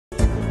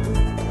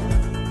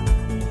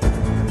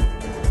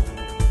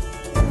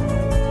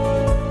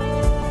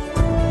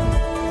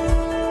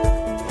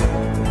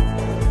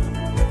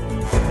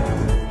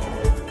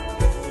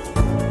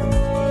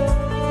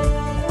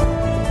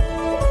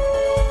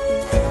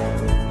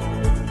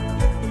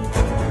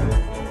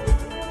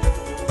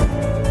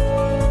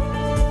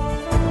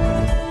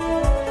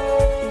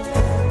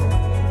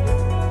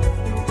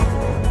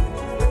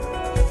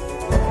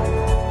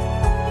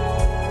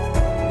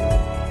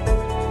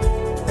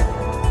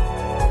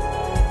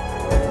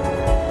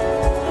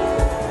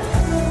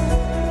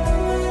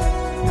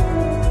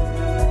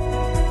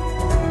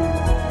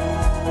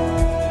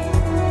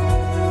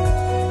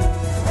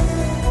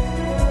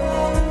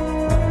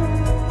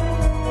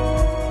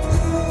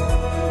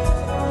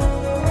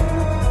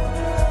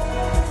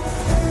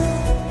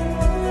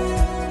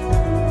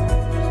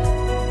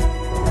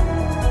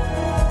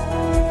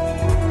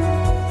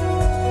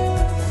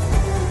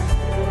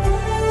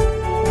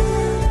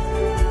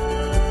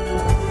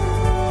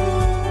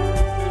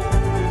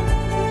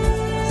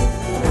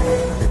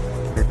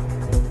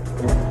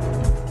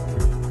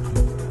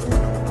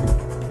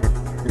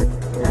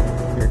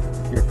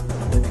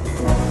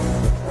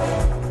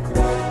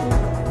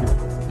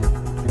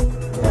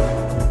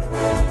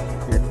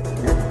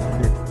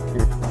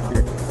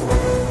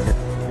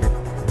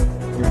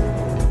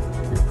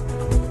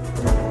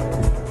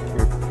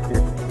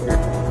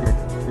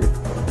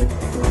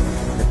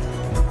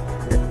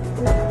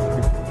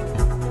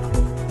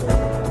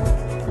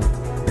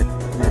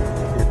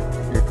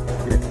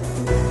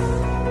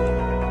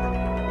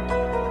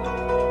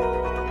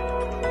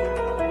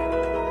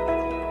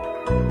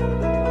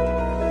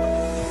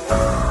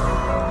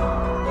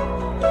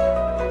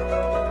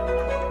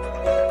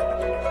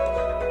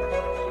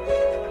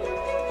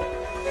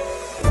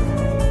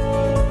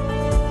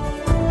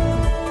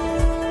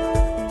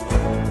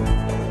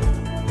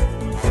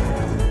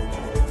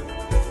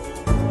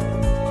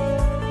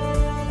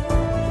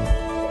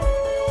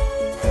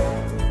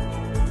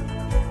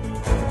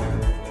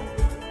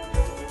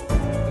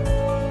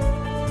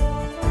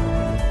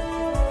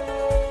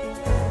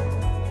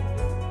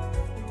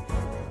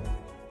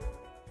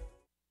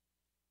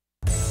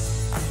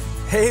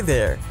Hey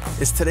there!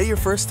 Is today your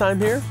first time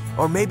here?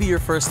 Or maybe your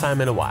first time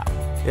in a while?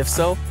 If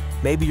so,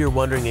 maybe you're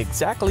wondering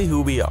exactly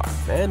who we are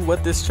and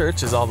what this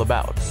church is all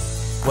about.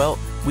 Well,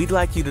 we'd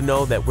like you to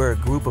know that we're a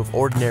group of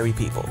ordinary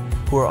people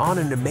who are on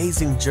an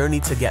amazing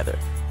journey together,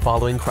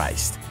 following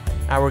Christ.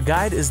 Our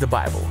guide is the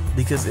Bible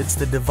because it's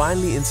the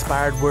divinely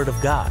inspired Word of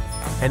God,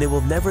 and it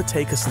will never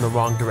take us in the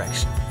wrong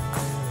direction.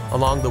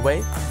 Along the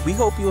way, we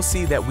hope you'll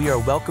see that we are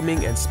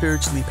welcoming and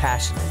spiritually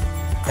passionate,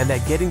 and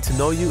that getting to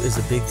know you is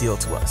a big deal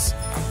to us.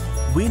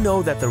 We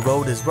know that the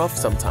road is rough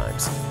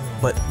sometimes,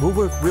 but we'll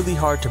work really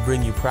hard to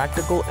bring you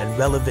practical and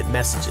relevant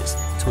messages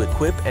to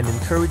equip and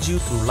encourage you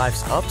through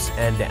life's ups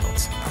and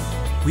downs.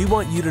 We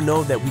want you to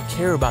know that we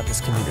care about this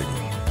community,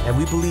 and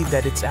we believe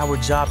that it's our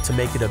job to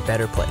make it a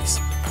better place.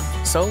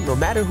 So, no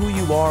matter who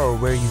you are or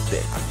where you've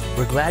been,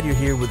 we're glad you're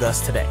here with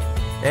us today,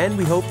 and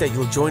we hope that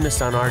you'll join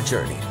us on our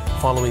journey,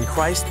 following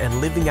Christ and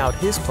living out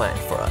His plan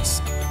for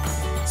us.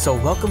 So,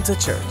 welcome to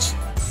church.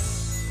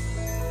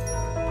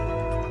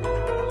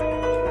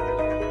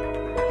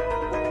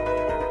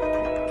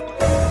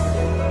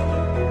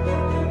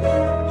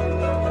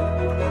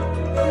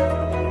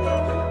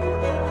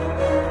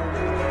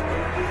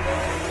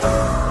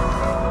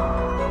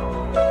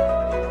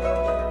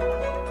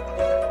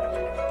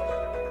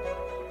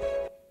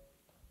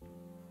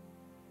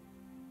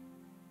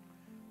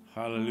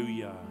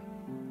 Hallelujah.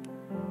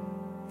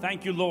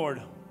 Thank you,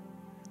 Lord.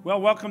 Well,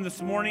 welcome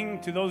this morning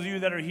to those of you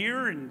that are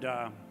here, and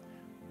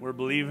we're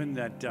believing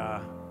that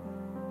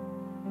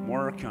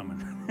more are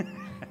coming.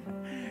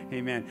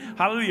 Amen.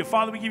 Hallelujah.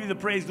 Father, we give you the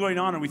praise, glory, and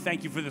honor. We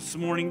thank you for this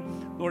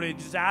morning. Lord, I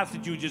just ask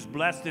that you just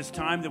bless this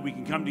time, that we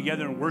can come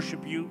together and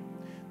worship you.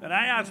 And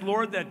I ask,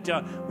 Lord,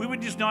 that we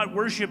would just not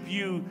worship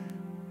you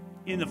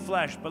in the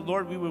flesh, but,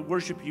 Lord, we would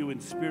worship you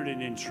in spirit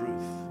and in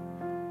truth.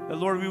 That,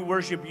 Lord, we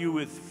worship you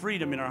with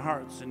freedom in our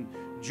hearts and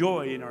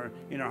joy in our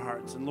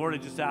hearts. And, Lord, I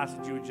just ask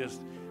that you would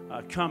just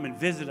come and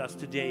visit us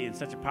today in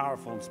such a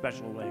powerful and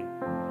special way.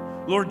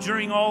 Lord,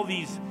 during all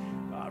these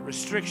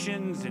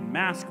restrictions and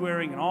mask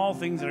wearing and all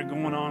things that are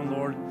going on,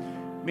 Lord,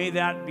 may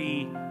that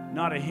be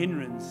not a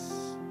hindrance,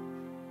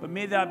 but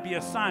may that be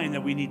a sign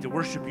that we need to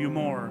worship you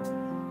more,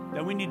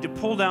 that we need to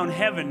pull down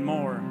heaven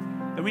more,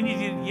 that we need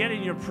to get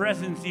in your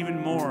presence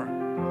even more.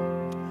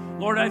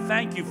 Lord, I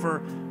thank you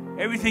for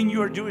everything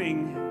you are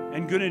doing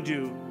and going to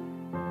do.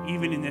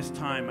 Even in this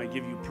time, I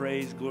give you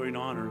praise, glory, and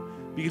honor,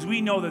 because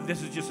we know that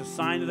this is just a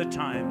sign of the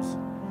times.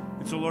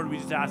 And so, Lord, we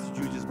just ask that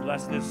you just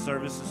bless this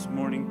service this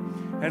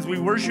morning as we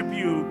worship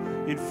you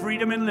in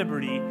freedom and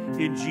liberty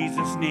in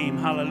Jesus' name.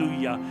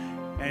 Hallelujah.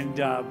 And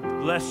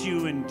bless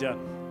you, and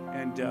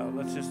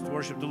let's just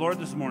worship the Lord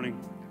this morning.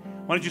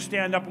 Why don't you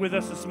stand up with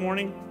us this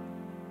morning?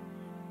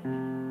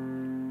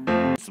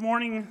 This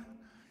morning,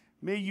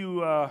 may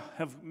you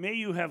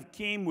have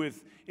came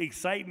with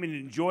excitement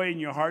and joy in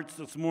your hearts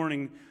this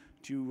morning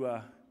to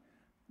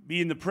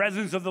be in the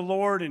presence of the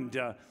Lord and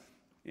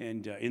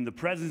in the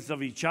presence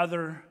of each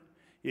other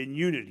in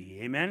unity.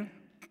 Amen?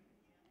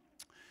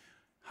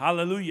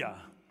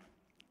 Hallelujah.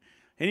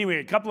 Anyway,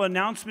 a couple of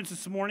announcements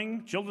this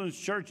morning. Children's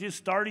Church is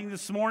starting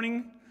this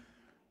morning.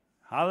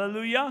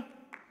 Hallelujah.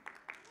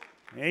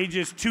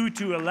 Ages 2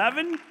 to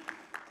 11.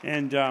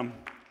 And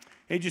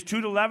ages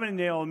 2 to 11, and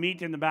they'll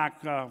meet in the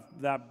back,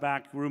 that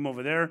back room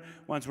over there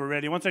once we're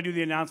ready. Once I do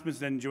the announcements,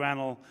 then Joanne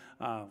will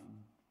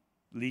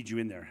lead you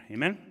in there.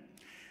 Amen?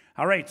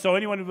 All right, so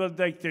anyone who would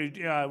like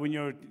to, when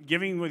you're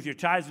giving with your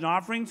tithes and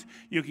offerings,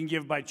 you can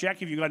give by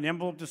check if you got an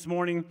envelope this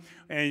morning,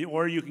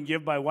 or you can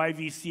give by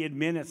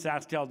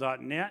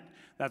yvcadmin@sastel.net.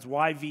 That's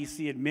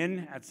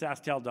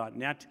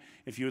yvcadmin@sastel.net.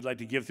 If you would like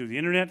to give through the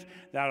internet,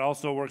 that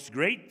also works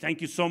great.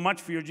 Thank you so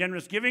much for your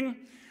generous giving.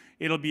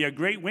 It'll be a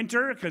great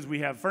winter because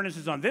we have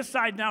furnaces on this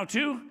side now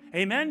too.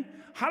 Amen?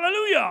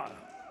 Hallelujah!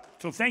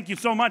 So thank you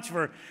so much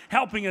for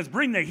helping us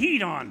bring the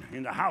heat on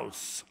in the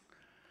house.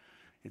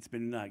 It's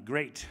been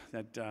great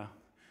that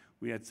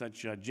we had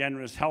such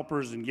generous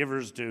helpers and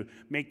givers to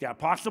make that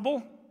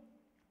possible.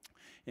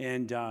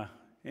 And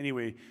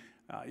anyway,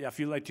 if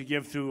you'd like to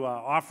give through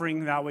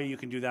offering, that way you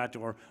can do that,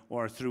 or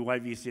through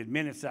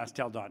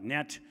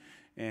yvcadmin@sastel.net.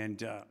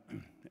 And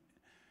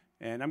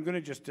I'm going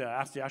to just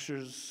ask the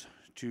ushers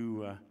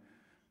to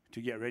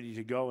get ready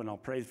to go, and I'll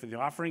pray for the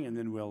offering, and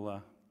then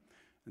we'll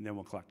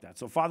collect that.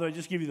 So, Father, I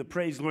just give you the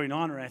praise, glory, and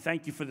honor. And I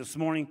thank you for this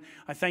morning.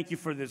 I thank you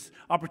for this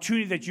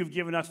opportunity that you've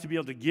given us to be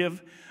able to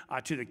give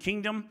to the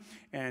kingdom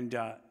and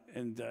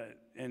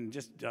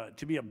just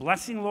to be a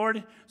blessing,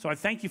 Lord. So I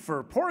thank you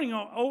for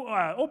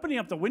opening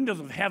up the windows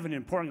of heaven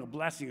and pouring a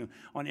blessing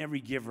on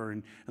every giver.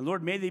 And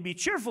Lord, may they be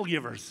cheerful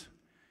givers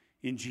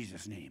in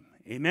Jesus' name.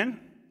 Amen.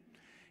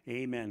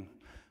 Amen.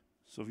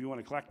 So if you want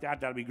to collect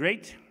that, that'll be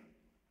great.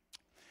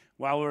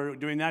 While we're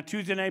doing that,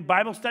 Tuesday night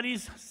Bible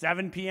studies,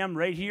 7 p.m.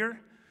 right here.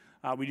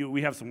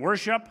 We have some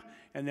worship,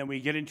 and then we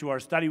get into our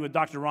study with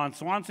Dr. Ron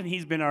Swanson.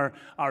 He's been our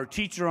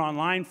teacher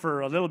online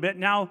for a little bit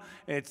now.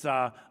 It's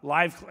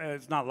live.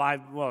 It's not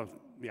live. Well,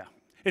 yeah.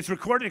 It's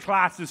recorded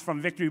classes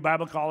from Victory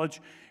Bible College.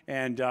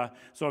 And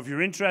so if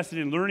you're interested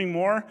in learning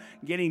more,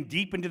 getting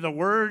deep into the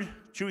Word,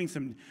 chewing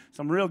some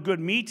real good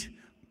meat,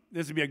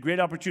 this would be a great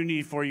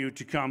opportunity for you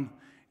to come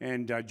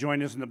and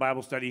join us in the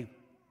Bible study.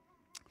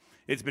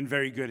 It's been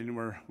very good, and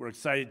we're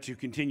excited to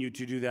continue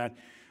to do that.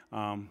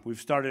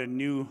 We've started a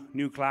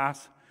new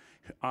class,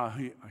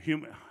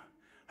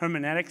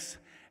 hermeneutics,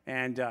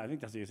 and I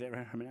think that's what you say,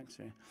 right? Hermeneutics.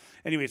 Yeah.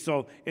 Anyway,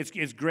 so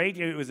it's great.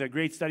 It was a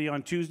great study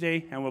on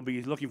Tuesday, and we'll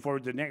be looking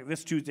forward to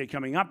this Tuesday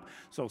coming up.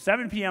 So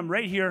 7 p.m.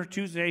 right here,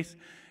 Tuesdays,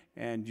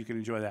 and you can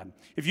enjoy that.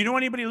 If you know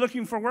anybody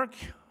looking for work,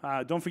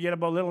 don't forget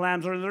about Little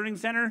Lambs Learning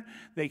Center.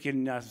 They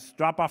can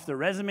drop off their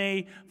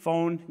resume,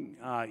 phone,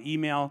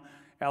 email,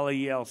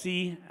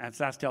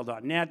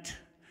 lelc@sastel.net,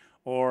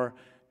 or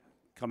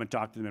come and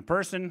talk to them in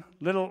person.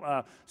 Little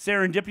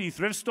Serendipity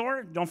Thrift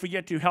Store. Don't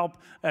forget to help,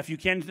 if you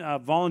can,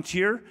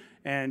 volunteer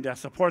and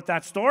support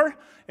that store.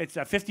 It's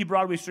 50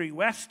 Broadway Street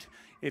West.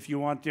 If you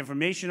want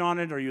information on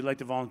it or you'd like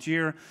to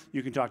volunteer,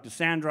 you can talk to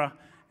Sandra,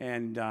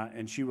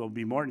 and she will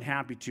be more than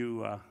happy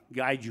to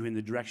guide you in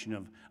the direction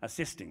of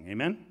assisting.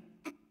 Amen?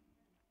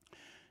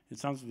 It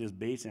sounds like this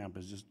bass amp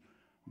is just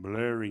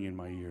blaring in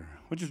my ear,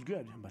 which is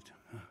good, but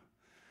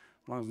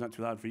as long as it's not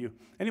too loud for you.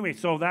 Anyway,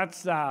 so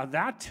that's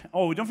that.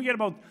 Oh, don't forget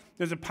about,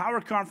 there's a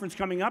power conference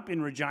coming up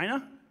in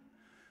Regina,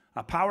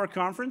 a power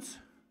conference.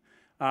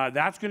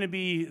 That's going to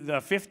be the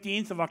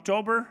 15th of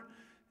October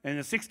and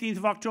the 16th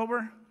of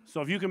October.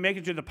 So if you can make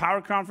it to the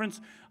power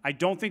conference, I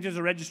don't think there's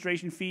a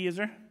registration fee, is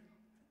there?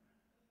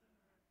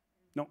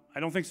 No, I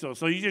don't think so.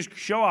 So you just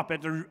show up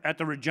at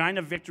the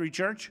Regina Victory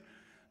Church.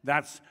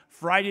 That's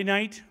Friday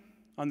night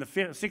on the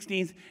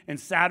 16th and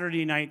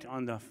Saturday night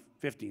on the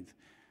 15th.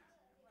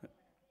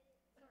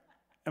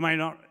 Am I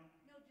not?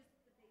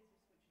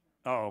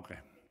 Oh, okay.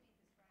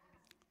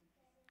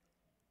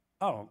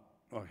 Oh,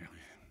 okay.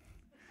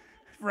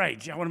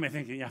 Right, yeah, what am I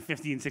thinking? Yeah,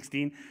 15,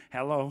 16.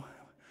 Hello.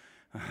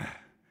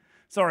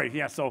 Sorry,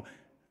 yeah, so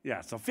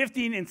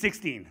 15 and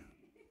 16.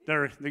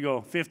 There they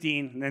go,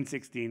 15, and then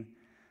 16, and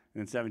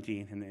then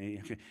 17, and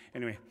then, okay.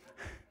 Anyway,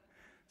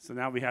 so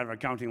now we have our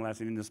counting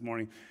lesson in this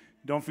morning.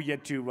 Don't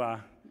forget to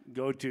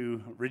go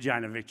to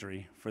Regina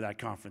Victory for that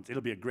conference.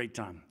 It'll be a great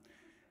time.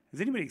 Is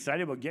anybody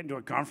excited about getting to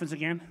a conference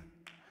again?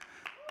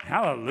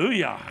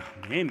 Hallelujah.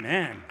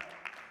 Amen.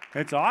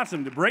 It's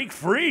awesome to break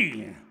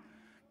free.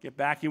 Get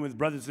back in with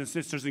brothers and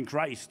sisters in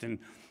Christ and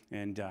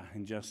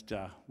just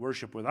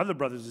worship with other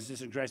brothers and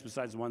sisters in Christ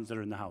besides the ones that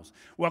are in the house.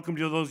 Welcome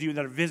to those of you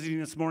that are visiting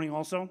this morning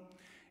also.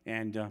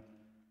 And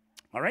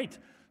all right.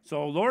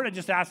 So, Lord, I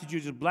just ask that you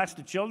just bless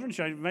the children.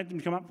 Should I invite them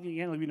to come up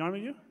again like we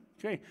normally do?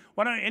 Okay.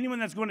 Why don't anyone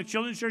that's going to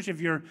children's church,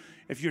 if you're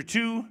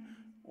 2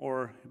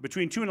 or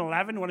between 2 and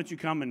 11, why don't you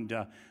come and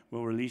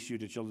we'll release you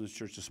to children's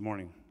church this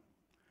morning.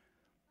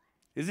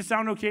 Does it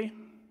sound okay?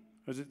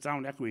 Or does it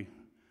sound echoey?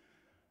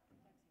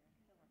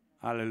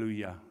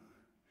 Hallelujah.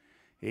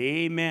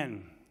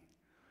 Amen.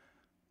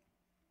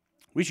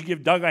 We should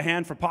give Doug a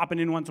hand for popping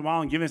in once in a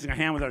while and giving us a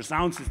hand with our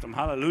sound system.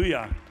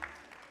 Hallelujah.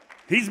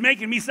 He's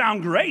making me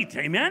sound great.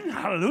 Amen.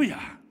 Hallelujah.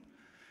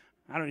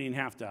 I don't even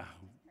have to.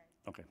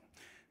 Okay.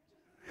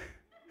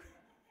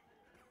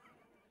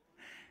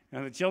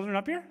 Now the children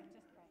up here?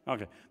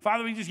 Okay.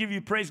 Father, we just give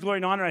you praise, glory,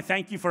 and honor. I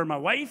thank you for my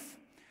wife.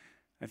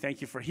 I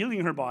thank you for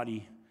healing her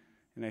body.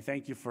 And I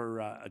thank you for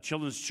a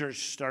children's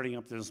church starting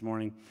up this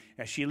morning.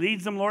 As she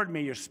leads them, Lord,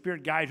 may your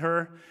Spirit guide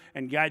her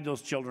and guide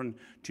those children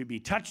to be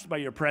touched by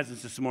your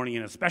presence this morning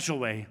in a special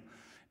way.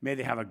 May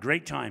they have a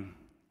great time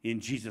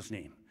in Jesus'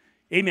 name.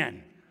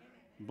 Amen.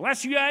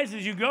 Bless you guys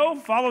as you go.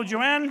 Follow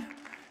Joanne,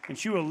 and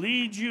she will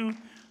lead you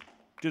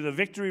to the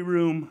victory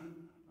room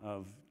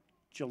of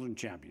Children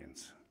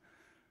Champions.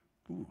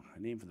 Ooh, a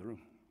name for the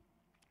room.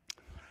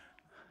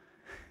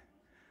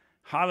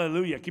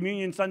 Hallelujah.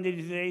 Communion Sunday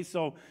today,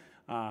 so...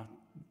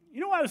 you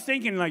know what I was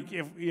thinking, like,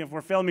 if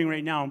we're filming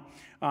right now,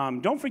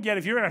 don't forget,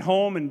 if you're at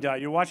home and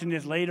you're watching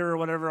this later or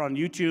whatever on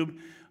YouTube,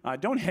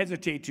 don't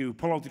hesitate to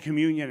pull out the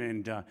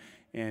communion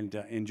and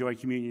enjoy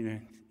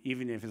communion,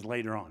 even if it's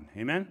later on.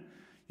 Amen?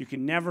 You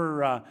can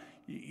never,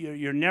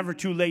 you're never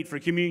too late for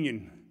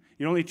communion.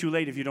 You're only too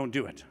late if you don't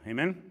do it.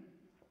 Amen?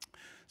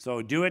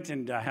 So do it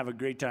and have a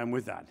great time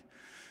with that.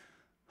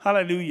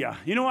 Hallelujah.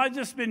 You know, I've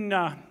just been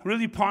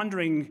really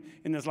pondering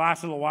in this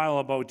last little while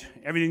about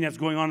everything that's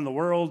going on in the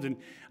world, and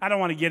I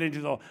don't want to get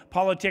into the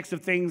politics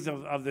of things,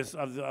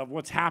 of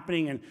what's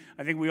happening, and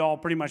I think we all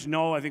pretty much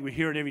know. I think we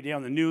hear it every day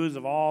on the news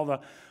of all the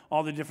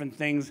different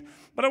things.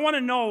 But I want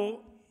to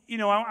know, you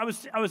know, what I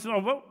was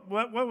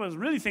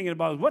really thinking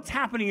about is what's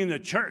happening in the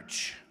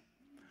church.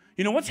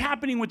 You know, what's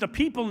happening with the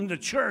people in the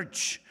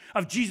church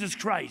of Jesus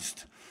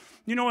Christ.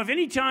 You know, if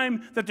any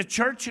time that the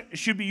church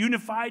should be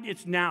unified,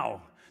 it's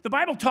now. The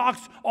Bible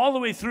talks all the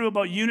way through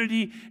about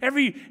unity.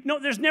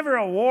 There's never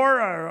a war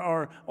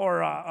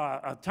or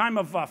a time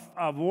of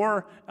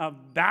war,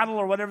 battle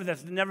or whatever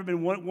that's never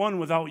been won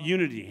without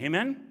unity.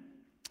 Amen?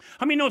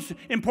 How many know it's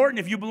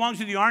important if you belong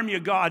to the army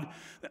of God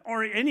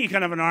or any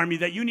kind of an army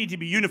that you need to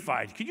be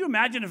unified? Could you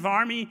imagine if an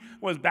army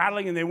was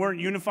battling and they weren't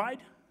unified?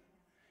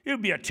 It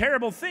would be a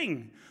terrible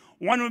thing.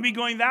 One would be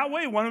going that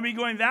way, one would be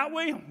going that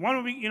way, one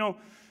would be, you know.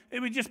 it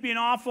would just be an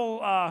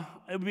awful,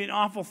 it would be an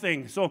awful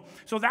thing. So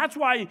that's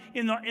why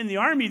in the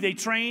army they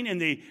train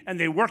and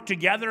they work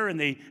together and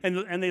they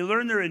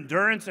learn their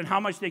endurance and how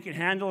much they can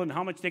handle and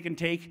how much they can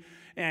take.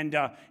 And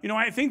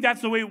I think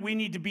that's the way we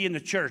need to be in the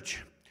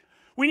church.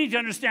 We need to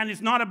understand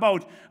it's not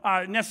about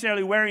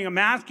necessarily wearing a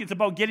mask. It's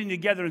about getting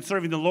together and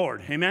serving the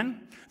Lord.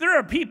 Amen. There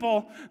are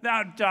people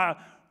that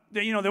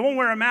they won't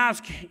wear a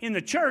mask in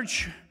the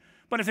church,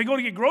 but if they go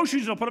to get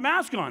groceries, they'll put a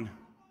mask on.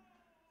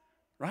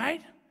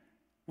 Right?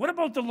 What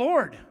about the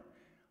Lord?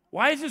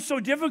 Why is it so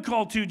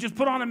difficult to just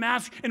put on a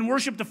mask and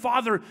worship the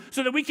Father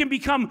so that we can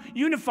become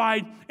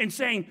unified in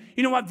saying,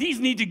 you know what, these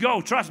need to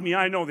go. Trust me,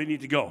 I know they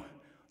need to go.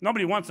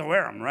 Nobody wants to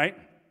wear them, right?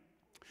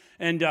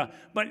 And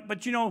but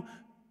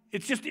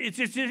it's just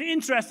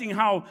interesting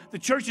how the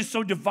church is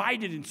so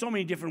divided in so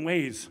many different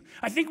ways.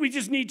 I think we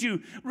just need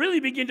to really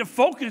begin to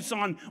focus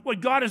on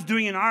what God is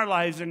doing in our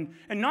lives and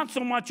not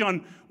so much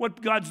on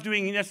what God's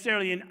doing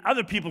necessarily in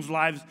other people's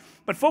lives,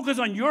 but focus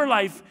on your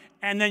life,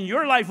 and then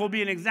your life will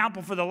be an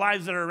example for the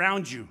lives that are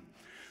around you.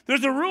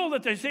 There's a rule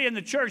that they say in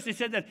the church. They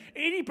said that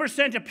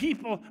 80% of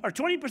people, or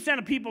 20%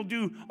 of people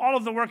do all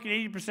of the work, and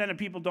 80% of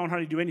people don't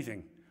hardly do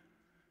anything.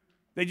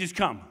 They just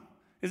come.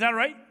 Is that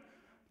right?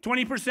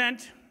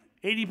 20%?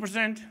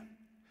 80%?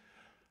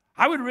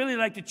 I would really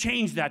like to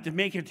change that to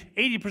make it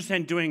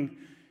 80% doing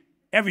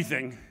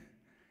everything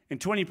and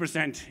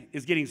 20%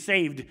 is getting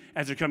saved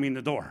as they're coming in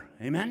the door.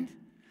 Amen?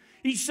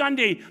 Each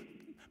Sunday,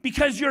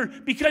 because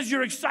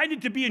you're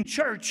excited to be in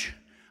church,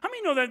 how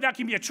many know that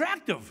can be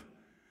attractive?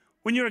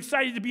 When you're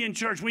excited to be in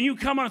church, when you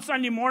come on a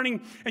Sunday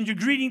morning and you're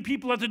greeting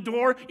people at the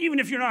door, even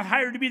if you're not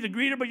hired to be the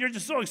greeter, but you're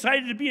just so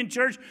excited to be in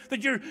church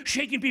that you're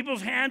shaking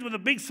people's hands with a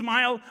big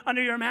smile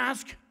under your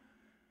mask.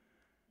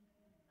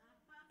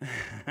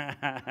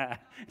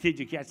 Did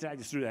you catch that? I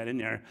just threw that in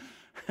there.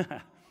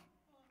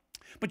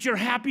 But you're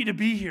happy to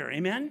be here,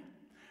 amen?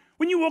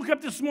 When you woke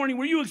up this morning,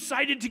 were you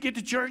excited to get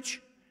to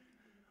church?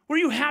 Were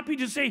you happy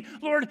to say,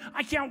 Lord,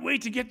 I can't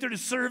wait to get there to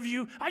serve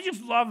you? I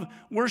just love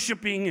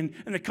worshiping and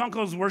the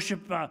Kunkles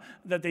worship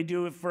that they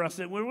do for us.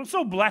 We're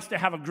so blessed to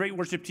have a great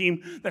worship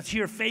team that's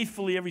here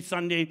faithfully every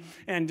Sunday.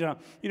 And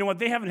you know what?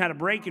 They haven't had a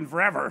break in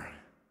forever.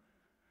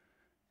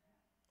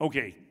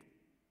 Okay,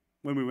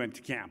 when we went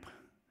to camp.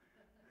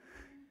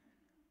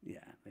 Yeah,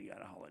 they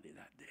got a holiday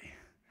that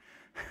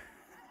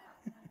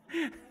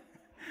day.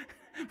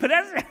 But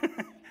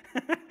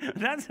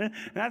that's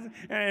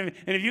and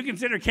if you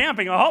consider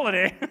camping a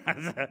holiday,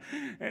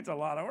 it's a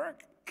lot of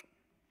work.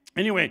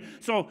 Anyway,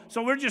 so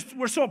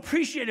we're so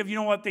appreciative, you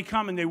know what, they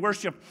come and they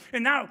worship.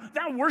 And now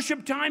that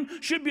worship time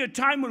should be a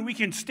time when we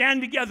can stand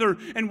together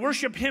and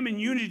worship him in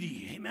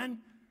unity. Amen.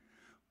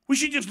 We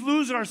should just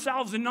lose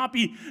ourselves and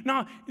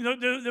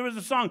there was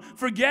a song,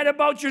 forget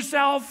about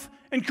yourself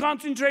and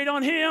concentrate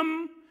on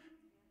him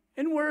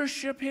and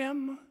worship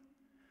him.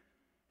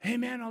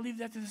 Amen. I'll leave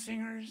that to the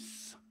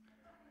singers.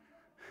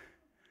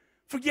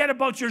 Forget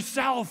about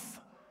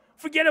yourself.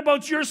 Forget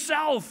about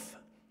yourself.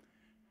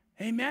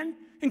 Amen.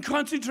 And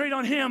concentrate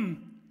on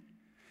him.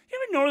 You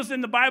ever notice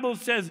in the Bible it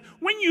says,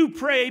 when you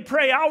pray,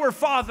 pray our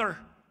Father.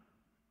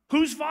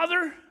 Whose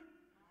Father?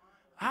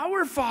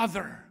 Our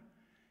Father.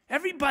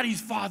 Everybody's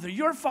Father.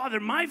 Your Father,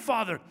 my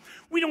Father.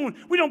 We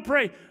don't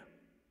pray,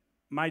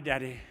 my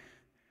daddy.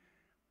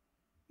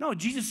 No,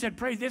 Jesus said,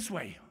 pray this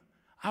way.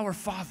 Our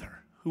Father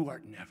who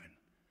art in heaven.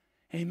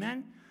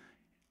 Amen?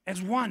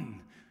 As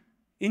one,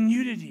 in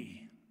unity.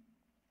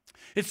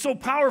 It's so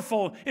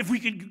powerful if we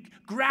could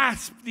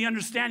grasp the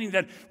understanding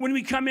that when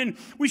we come in,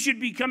 we should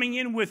be coming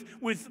in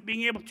with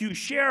being able to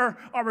share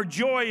our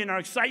joy and our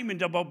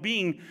excitement about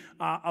being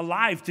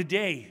alive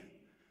today.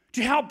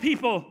 To help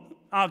people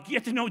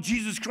get to know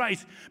Jesus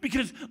Christ.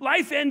 Because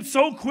life ends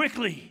so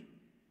quickly.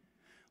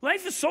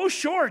 Life is so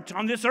short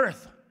on this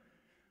earth.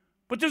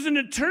 But there's an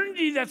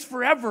eternity that's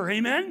forever,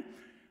 amen?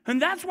 And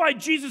that's why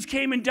Jesus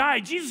came and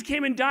died. Jesus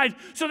came and died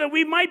so that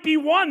we might be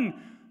one.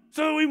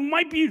 So that we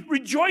might be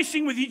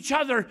rejoicing with each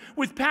other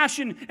with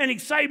passion and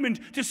excitement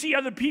to see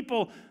other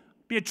people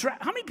be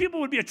attracted. How many people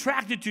would be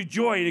attracted to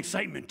joy and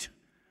excitement?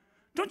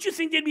 Don't you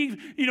think they'd be,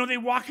 they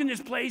walk in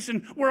this place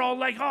and we're all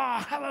like,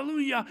 oh,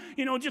 hallelujah,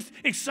 just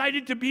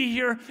excited to be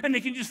here, and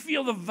they can just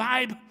feel the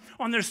vibe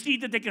on their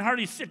seat that they can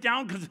hardly sit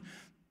down because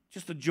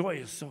just the joy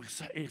is so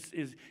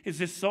is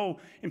just so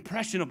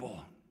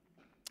impressionable.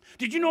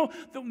 Did you know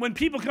that when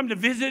people come to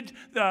visit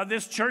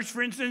this church,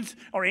 for instance,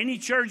 or any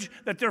church,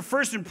 that their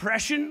first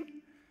impression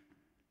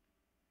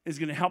is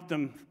going to help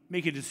them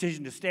make a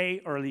decision to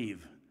stay or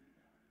leave?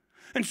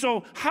 And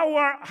so how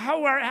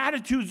our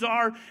attitudes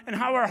are and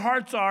how our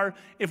hearts are,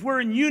 if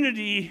we're in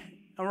unity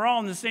and we're all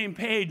on the same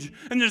page,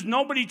 and there's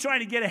nobody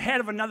trying to get ahead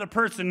of another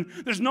person,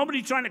 there's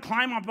nobody trying to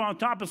climb up on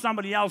top of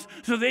somebody else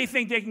so they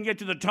think they can get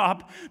to the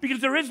top,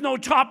 because there is no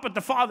top but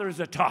the Father is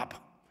at top.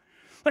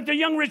 Like the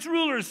young rich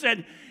ruler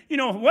said,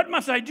 what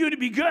must I do to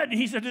be good? And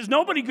he said, there's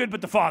nobody good but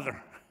the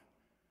Father.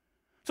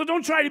 So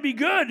don't try to be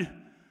good.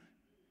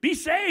 Be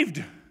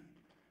saved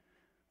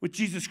with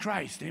Jesus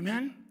Christ,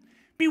 amen?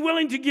 Be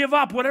willing to give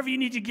up whatever you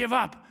need to give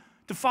up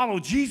to follow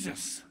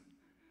Jesus.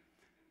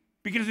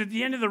 Because at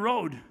the end of the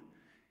road,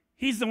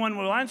 He's the one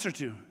we'll answer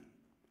to.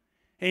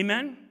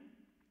 Amen?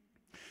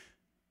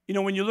 You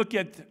know, when you look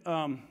at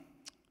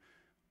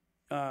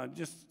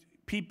just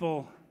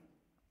people,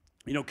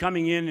 you know,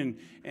 coming in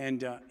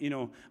and you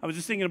know, I was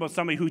just thinking about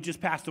somebody who just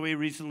passed away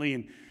recently,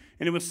 and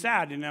it was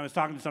sad, and I was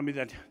talking to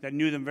somebody that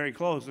knew them very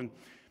close, and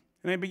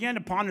I began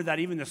to ponder that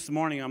even this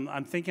morning.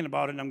 I'm thinking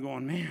about it, and I'm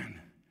going,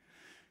 man,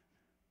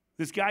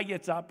 this guy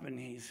gets up, and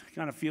he's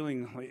kind of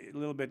feeling like a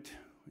little bit,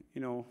 you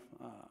know,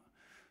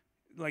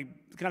 like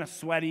kind of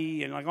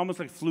sweaty, and like almost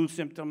like flu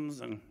symptoms,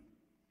 and,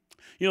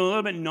 you know, a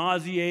little bit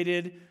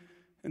nauseated,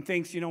 and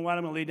thinks, you know what,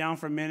 I'm going to lay down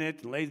for a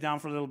minute, and lays down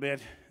for a little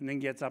bit, and then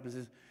gets up and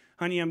says,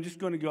 honey, I'm just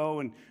going to go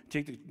and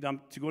take the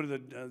dump, to go to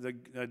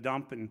the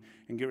dump and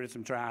get rid of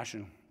some trash,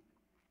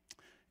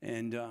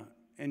 and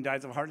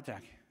dies of a heart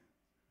attack.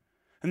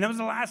 And that was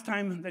the last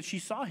time that she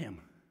saw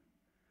him.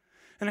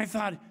 And I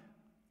thought,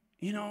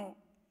 you know,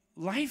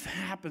 life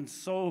happens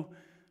so,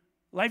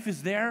 life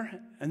is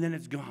there, and then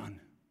it's gone.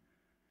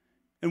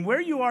 And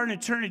where you are in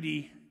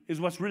eternity is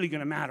what's really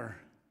going to matter.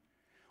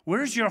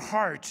 Where's your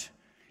heart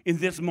in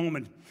this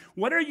moment?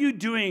 What are you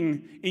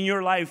doing in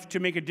your life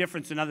to make a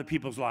difference in other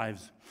people's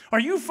lives? Are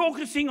you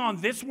focusing on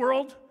this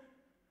world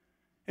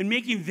and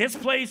making this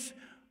place,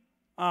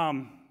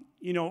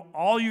 you know,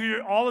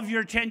 all of your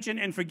attention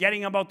and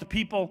forgetting about the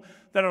people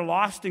that are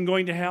lost and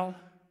going to hell?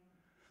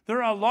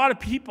 There are a lot of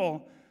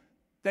people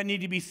that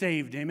need to be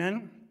saved,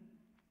 amen?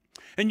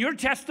 And your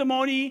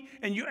testimony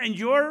and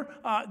your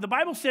the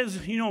Bible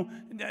says, you know,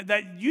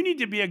 that you need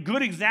to be a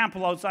good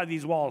example outside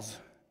these walls.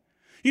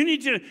 You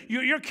need to,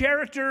 your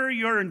character,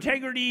 your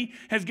integrity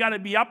has got to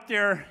be up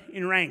there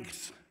in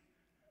ranks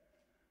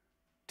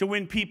to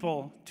win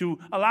people, to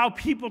allow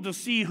people to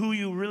see who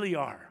you really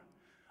are.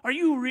 Are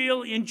you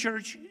real in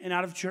church and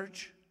out of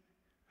church?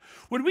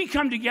 When we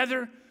come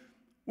together,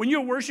 when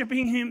you're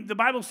worshiping him, the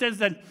Bible says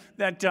that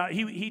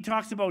he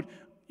talks about,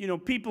 you know,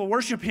 people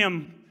worship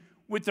him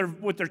with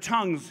their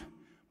tongues,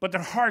 but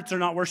their hearts are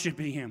not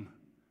worshiping him.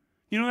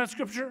 You know that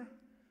scripture?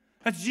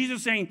 That's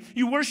Jesus saying,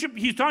 you worship,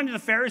 he's talking to the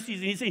Pharisees,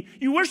 and he's saying,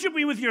 you worship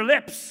me with your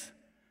lips,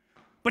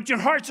 but your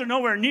hearts are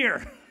nowhere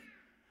near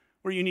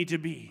where you need to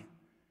be.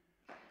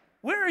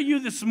 Where are you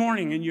this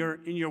morning in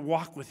your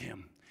walk with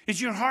him? Is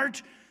your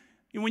heart,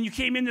 when you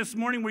came in this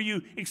morning, were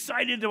you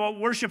excited about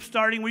worship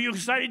starting? Were you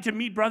excited to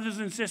meet brothers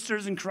and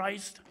sisters in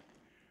Christ?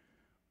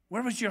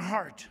 Where was your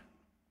heart?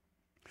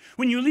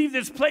 When you leave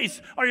this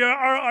place, are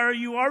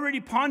you already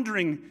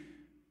pondering,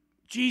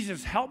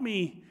 Jesus, help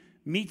me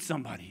meet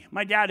somebody?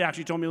 My dad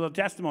actually told me a little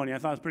testimony. I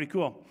thought it was pretty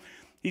cool.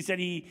 He said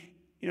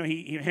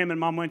him and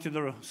Mom went to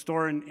the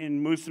store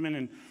in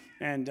Moosomin,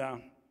 and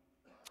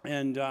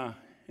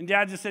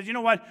Dad just said, you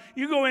know what?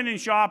 You go in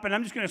and shop, and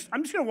I'm just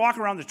gonna walk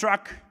around the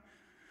truck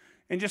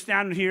and just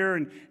stand here.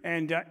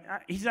 And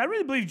he said, I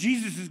really believe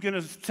Jesus is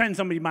gonna send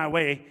somebody my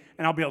way,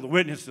 and I'll be able to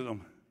witness to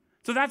them.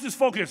 So that's his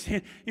focus.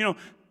 You know,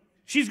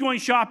 she's going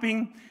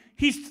shopping.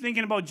 He's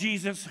thinking about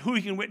Jesus, who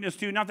he can witness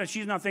to. Not that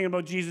she's not thinking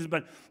about Jesus,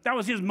 but that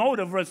was his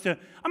motive, was to,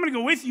 I'm going to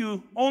go with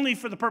you only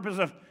for the purpose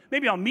of,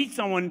 maybe I'll meet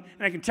someone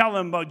and I can tell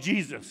them about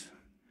Jesus.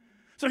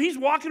 So he's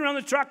walking around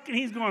the truck and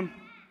he's going,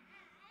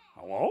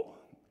 hello?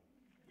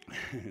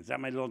 Is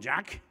that my little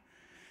Jack?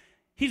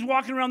 He's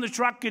walking around the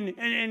truck and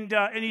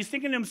he's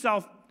thinking to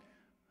himself,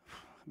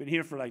 I've been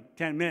here for like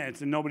 10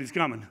 minutes and nobody's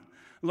coming.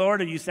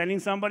 Lord, are you sending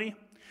somebody?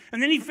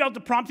 And then he felt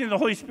the prompting of the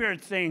Holy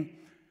Spirit saying,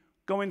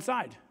 go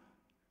inside.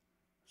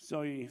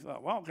 So he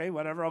thought, well, okay,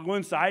 whatever. I'll go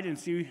inside and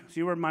see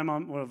where my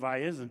mom, where Vi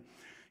is. And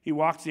he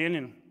walks in,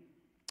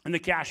 and the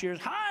cashier's,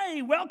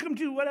 hi, welcome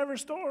to whatever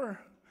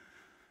store.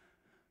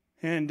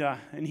 And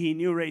he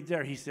knew right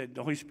there. He said,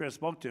 the Holy Spirit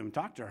spoke to him,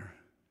 talked to her.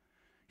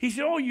 He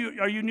said, oh,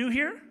 are you new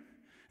here?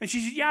 And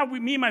she said, yeah,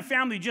 me and my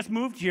family just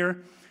moved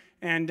here.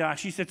 And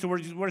she said, so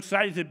we're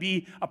excited to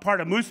be a part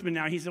of Moosomin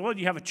now. He said, well,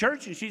 do you have a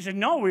church? And she said,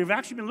 no, we've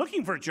actually been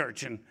looking for a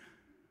church. And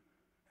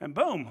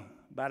boom,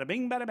 bada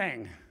bing, bada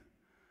bang.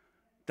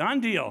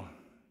 Done deal,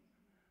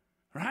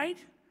 right?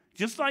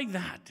 Just like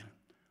that,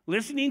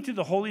 listening to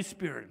the Holy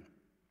Spirit.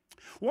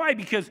 Why?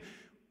 Because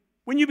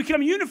when you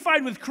become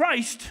unified with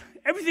Christ,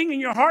 everything in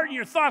your heart and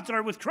your thoughts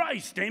are with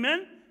Christ,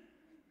 amen?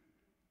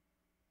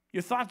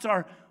 Your thoughts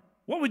are,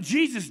 what would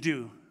Jesus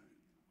do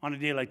on a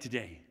day like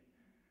today?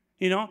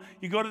 You know,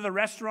 you go to the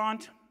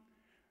restaurant,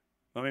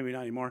 well, maybe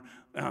not anymore.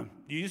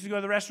 You used to go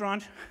to the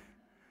restaurant?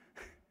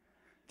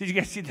 Did you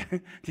guys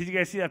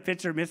see that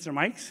picture of Mr.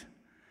 Mike's?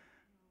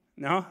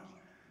 No?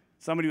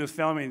 Somebody was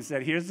filming and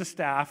said, here's the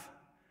staff,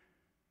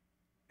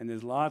 and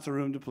there's lots of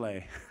room to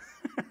play.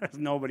 There's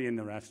nobody in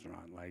the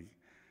restaurant. Like,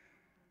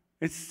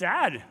 it's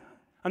sad.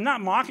 I'm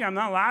not mocking, I'm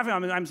not laughing,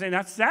 I'm saying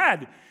that's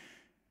sad.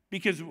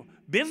 Because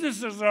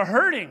businesses are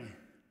hurting.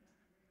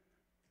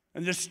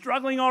 And they're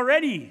struggling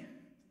already.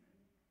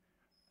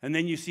 And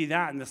then you see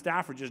that, and the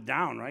staff are just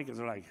down, right? Because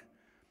they're like,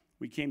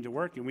 we came to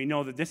work, and we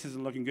know that this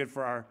isn't looking good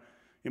for our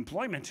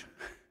employment.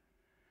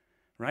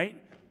 Right?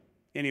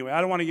 Anyway,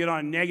 I don't want to get on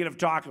a negative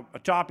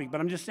topic,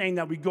 but I'm just saying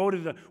that we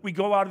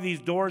go out of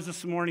these doors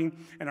this morning,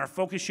 and our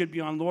focus should be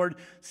on, Lord,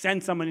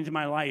 send someone into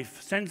my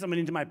life, send someone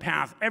into my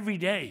path every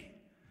day.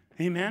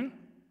 Amen?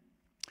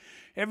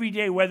 Every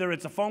day, whether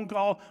it's a phone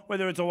call,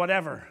 whether it's a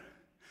whatever.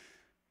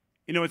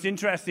 You know, it's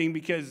interesting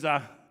because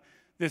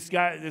this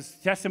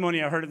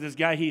testimony I heard of this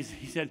guy, he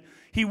said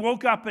he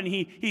woke up and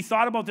he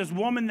thought about this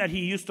woman that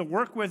he used to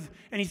work with,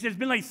 and he said it's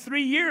been like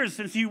 3 years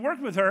since he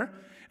worked with her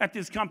at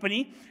this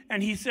company,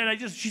 and he said,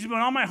 she's been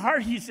on my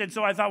heart, he said,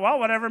 so I thought, well,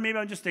 whatever, maybe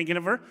I'm just thinking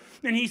of her.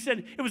 And he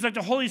said, it was like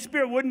the Holy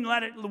Spirit wouldn't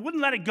let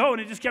it go,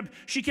 and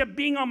she kept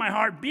being on my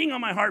heart, being on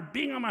my heart,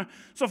 being on my,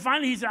 so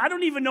finally he said, I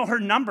don't even know her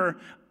number,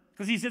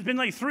 because he said, it's been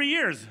like 3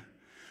 years.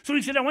 So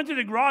he said, I went to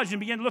the garage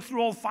and began to look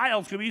through old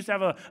files, because we used to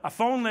have a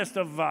phone list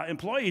of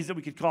employees that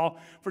we could call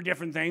for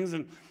different things,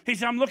 and he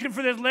said, I'm looking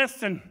for this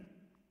list, and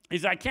he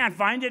said, I can't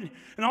find it,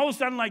 and all of a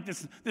sudden, like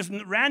this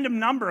random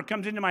number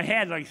comes into my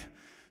head, like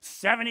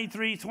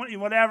 7320,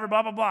 whatever,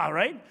 blah, blah, blah,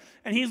 right?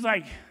 And he's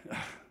like,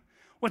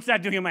 what's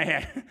that doing in my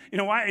head? You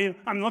know, why?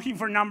 I'm looking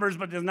for numbers,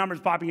 but there's numbers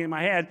popping in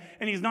my head,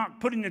 and he's not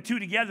putting the two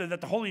together that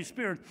the Holy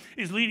Spirit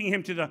is leading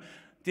him to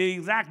the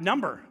exact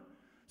number.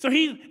 So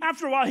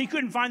after a while, he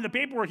couldn't find the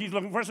paperwork he's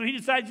looking for, so he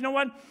decides, you know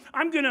what?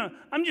 I'm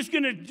just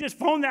gonna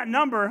phone that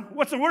number.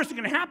 What's the worst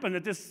that's gonna happen?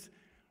 That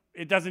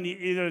it doesn't,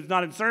 either it's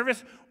not in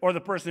service or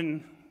the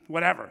person,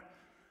 whatever.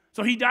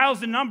 So he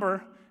dials the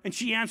number, and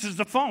she answers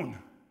the phone.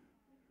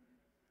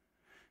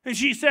 And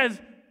she said,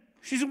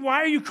 why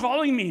are you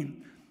calling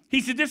me?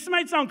 He said, this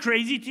might sound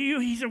crazy to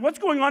you. He said, what's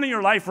going on in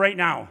your life right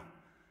now?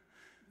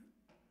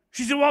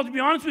 She said, well, to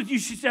be honest with you,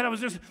 she said, I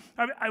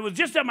was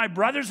just at my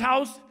brother's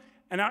house,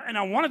 and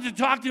I wanted to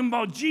talk to him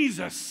about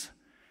Jesus.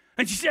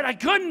 And she said, I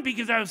couldn't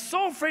because I was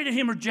so afraid of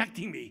him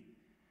rejecting me.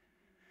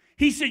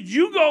 He said,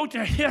 you go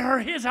to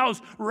his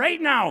house right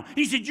now.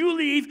 He said, you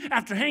leave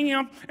after hanging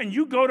up, and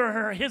you go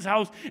to his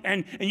house,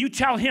 and you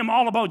tell him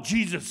all about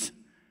Jesus.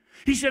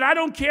 He said, I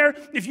don't care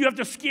if you have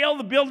to scale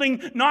the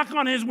building, knock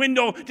on his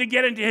window to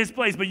get into his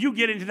place, but you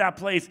get into that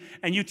place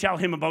and you tell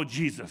him about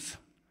Jesus.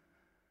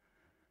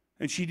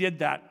 And she did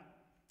that.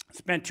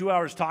 Spent 2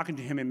 hours talking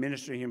to him and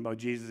ministering him about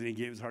Jesus, and he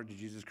gave his heart to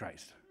Jesus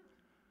Christ.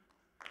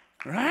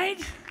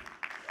 Right?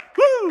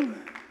 Woo!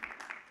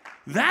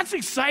 That's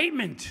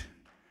excitement.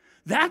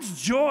 That's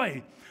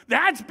joy.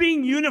 That's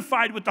being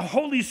unified with the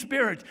Holy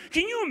Spirit.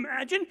 Can you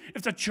imagine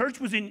if the church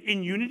was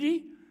in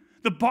unity?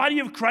 The body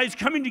of Christ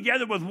coming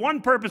together with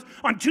one purpose.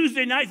 On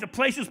Tuesday night, the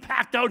place is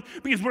packed out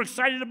because we're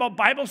excited about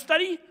Bible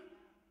study.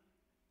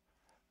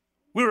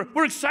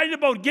 We're excited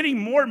about getting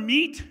more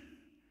meat,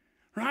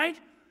 right?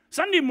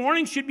 Sunday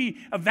morning should be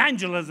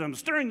evangelism,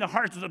 stirring the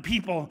hearts of the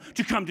people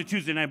to come to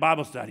Tuesday night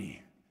Bible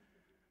study.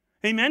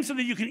 Amen? So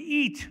that you can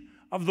eat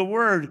of the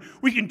Word.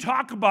 We can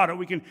talk about it.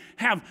 We can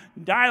have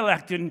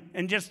dialect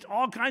and just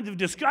all kinds of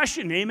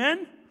discussion.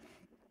 Amen?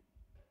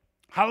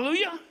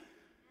 Hallelujah?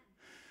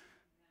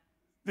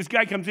 This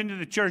guy comes into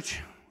the church.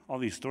 All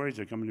these stories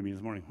are coming to me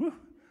this morning. Whew.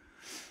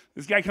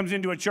 This guy comes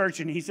into a church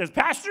and he says,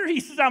 Pastor,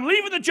 he says, I'm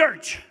leaving the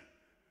church.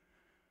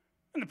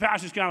 And the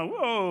pastor's kind of,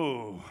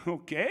 whoa,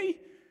 okay.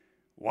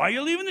 Why are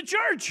you leaving the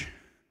church?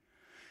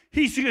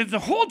 He says, the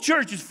whole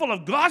church is full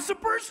of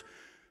gossipers,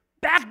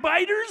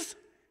 backbiters,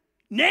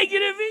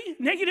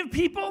 negative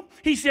people.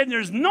 He said,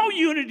 there's no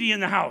unity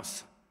in the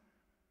house.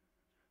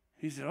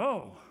 He said,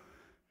 oh.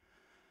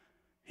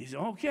 He said,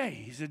 okay.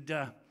 He said,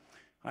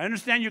 I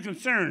understand your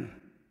concern.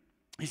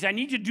 He said, I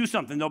need you to do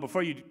something, though,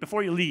 before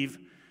you leave,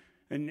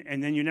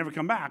 and then you never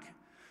come back.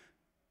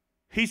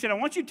 He said, I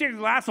want you to take a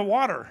glass of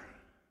water,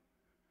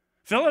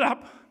 fill it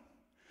up,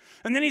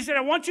 and then he said,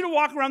 I want you to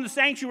walk around the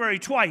sanctuary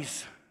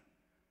twice,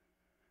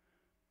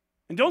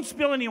 and don't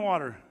spill any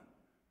water,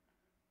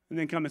 and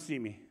then come and see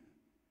me.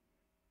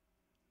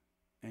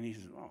 And he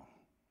says, oh,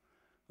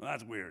 well,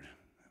 that's weird,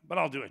 but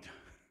I'll do it.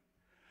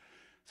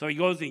 So he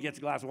goes and he gets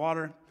a glass of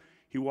water.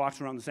 He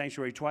walks around the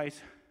sanctuary twice.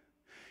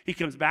 He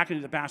comes back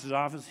into the pastor's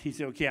office. He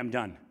said, okay, I'm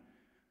done.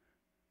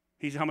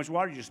 He said, how much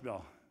water did you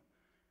spill?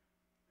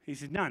 He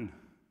said, none.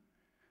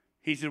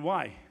 He said,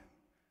 why?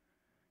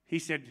 He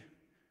said,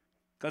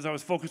 because I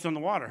was focused on the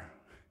water.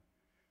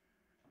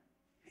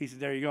 He said,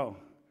 there you go.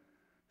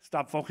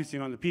 Stop focusing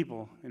on the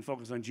people and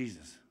focus on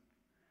Jesus.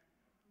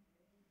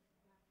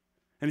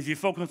 And if you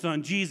focus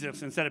on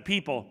Jesus instead of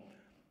people,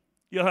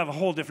 you'll have a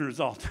whole different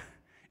result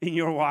in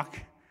your walk.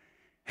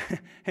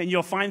 And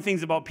you'll find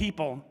things about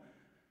people.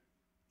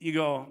 You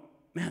go,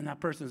 man, that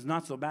person's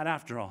not so bad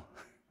after all.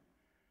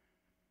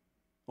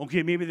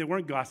 Okay, maybe they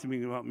weren't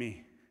gossiping about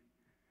me.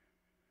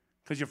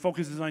 Because your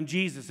focus is on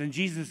Jesus, and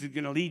Jesus is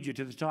going to lead you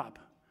to the top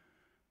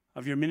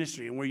of your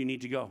ministry and where you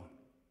need to go.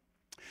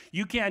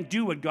 You can't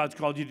do what God's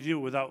called you to do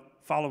without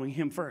following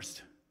Him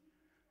first.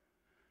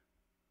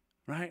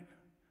 Right?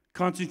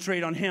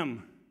 Concentrate on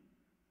Him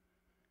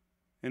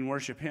and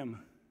worship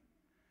Him.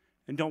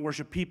 And don't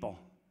worship people.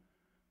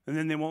 And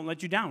then they won't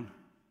let you down.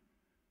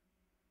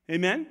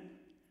 Amen?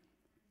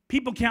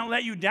 People can't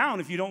let you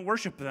down if you don't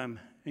worship them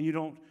and you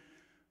don't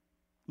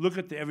look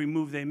at every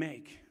move they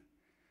make.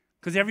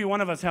 Because every one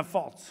of us have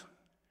faults.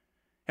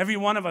 Every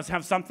one of us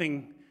have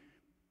something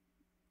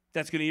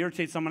that's going to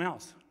irritate someone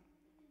else.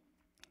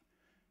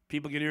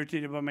 People get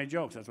irritated about my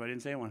jokes. That's why I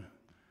didn't say one.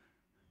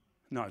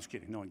 No, I was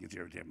kidding. No one gets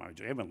irritated by my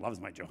jokes. Everyone loves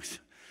my jokes.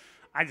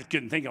 I just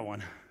couldn't think of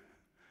one.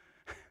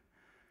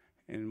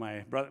 And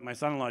my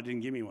son-in-law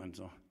didn't give me one,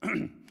 so.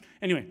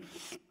 Anyway.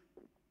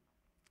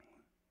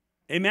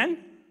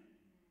 Amen?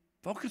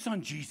 Focus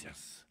on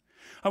Jesus.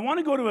 I want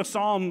to go to a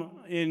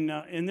psalm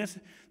in this.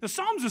 The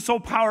Psalms are so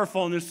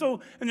powerful, and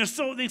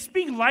they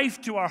speak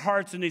life to our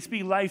hearts, and they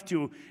speak life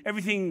to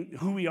everything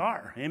who we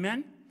are.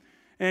 Amen?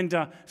 And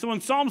so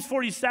in Psalms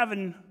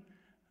 47,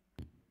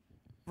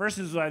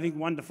 verses, I think,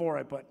 1 to 4,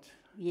 I put.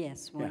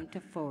 Yes, 1 to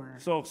 4.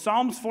 So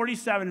Psalms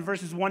 47,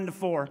 verses 1 to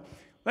 4.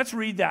 Let's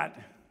read that.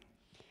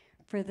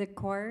 For the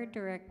choir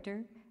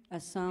director, a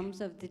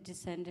psalms of the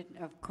descendant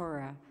of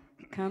Korah.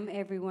 Come,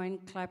 everyone,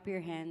 clap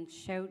your hands,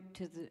 shout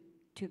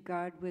to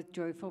God with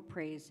joyful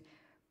praise.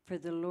 For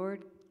the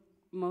Lord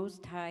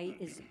Most High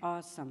is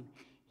awesome.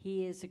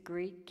 He is a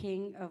great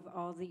king of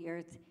all the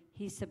earth.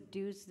 He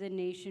subdues the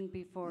nation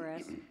before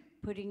us,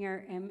 putting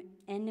our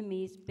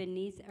enemies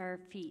beneath our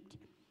feet.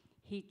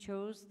 He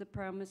chose the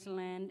promised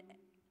land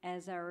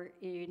as our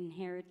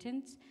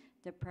inheritance,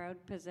 the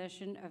proud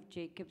possession of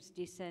Jacob's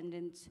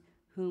descendants,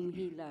 whom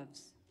he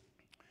loves.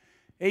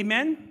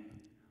 Amen.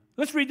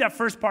 Let's read that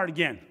first part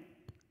again.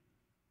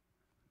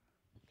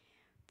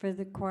 For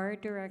the choir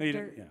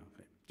director, yeah,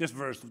 okay. Just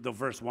the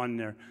verse 1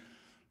 there.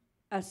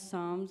 A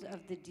psalms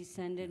of the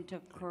descendant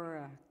of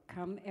Korah.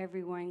 Come,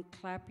 everyone,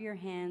 clap your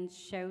hands,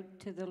 shout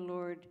to the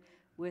Lord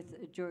with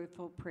a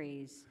joyful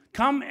praise.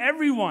 Come,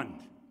 everyone.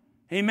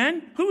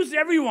 Amen? Who's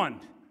everyone?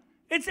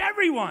 It's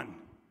everyone.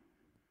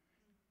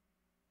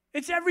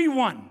 It's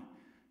everyone.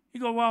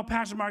 You go, well,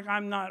 Pastor Mark,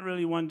 I'm not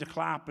really one to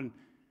clap. And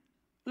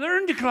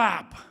learn to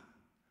clap.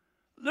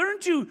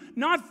 Learn to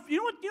not, you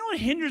know what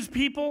hinders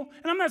people?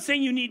 And I'm not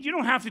saying you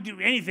don't have to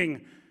do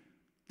anything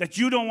that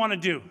you don't want to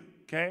do,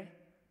 okay?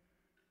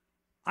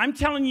 I'm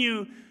telling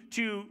you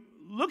to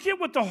look at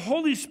what the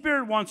Holy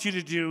Spirit wants you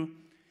to do,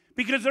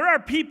 because there are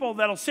people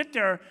that'll sit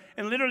there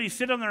and literally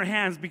sit on their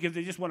hands because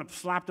they just want to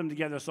slap them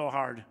together so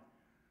hard.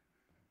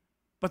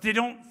 But they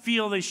don't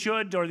feel they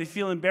should, or they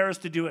feel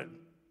embarrassed to do it.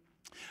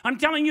 I'm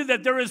telling you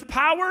that there is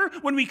power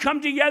when we come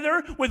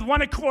together with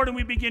one accord and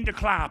we begin to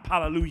clap.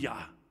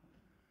 Hallelujah.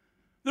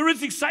 There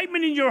is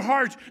excitement in your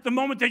heart the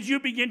moment that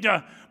you begin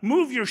to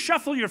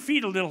shuffle your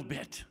feet a little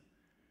bit.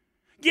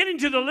 Get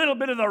into the little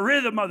bit of the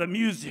rhythm of the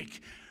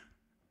music.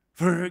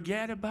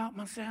 Forget about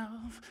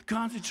myself,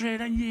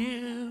 concentrate on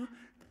you,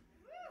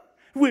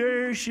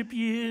 worship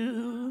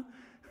you.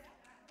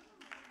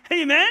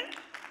 Amen?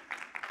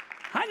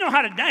 I know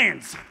how to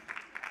dance.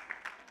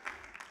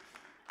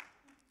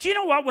 Do you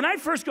know what? When I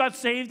first got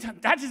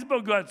saved, that just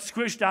about got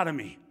squished out of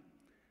me.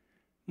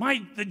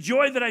 The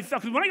joy that I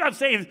felt, because when I got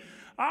saved,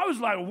 I was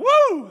like,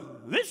 woo,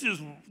 this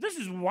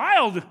is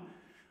wild.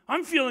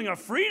 I'm feeling a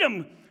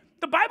freedom.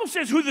 The Bible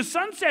says who the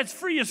Son sets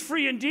free is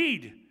free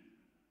indeed.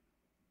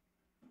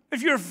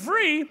 If you're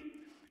free,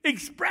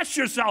 express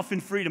yourself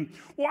in freedom.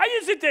 Why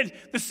is it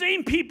that the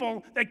same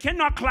people that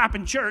cannot clap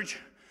in church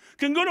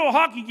can go to a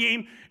hockey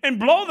game and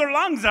blow their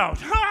lungs out?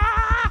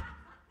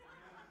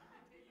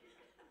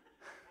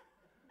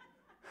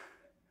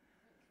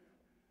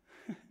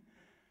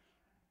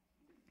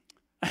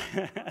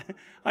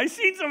 I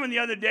seen someone the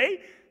other day,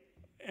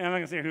 and I'm not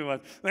going to say who it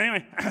was. But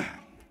anyway,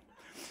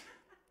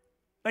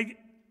 like,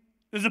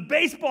 there's a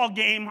baseball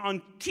game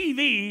on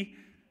TV,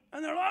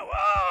 and they're like,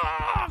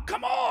 whoa,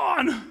 come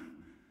on.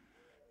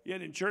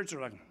 Yet in church, they're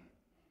like,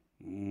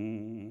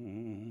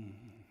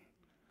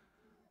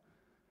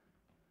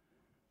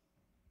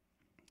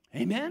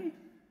 Amen?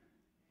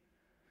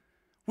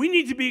 We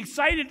need to be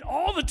excited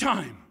all the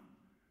time.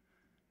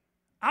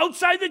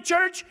 Outside the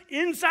church,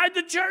 inside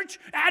the church,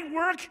 at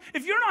work.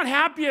 If you're not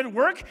happy at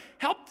work,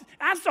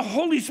 ask the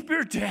Holy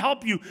Spirit to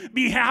help you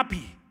be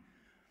happy.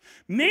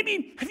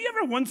 Maybe, have you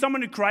ever won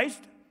someone to Christ?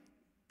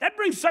 That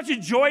brings such a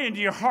joy into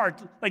your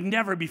heart like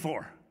never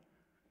before.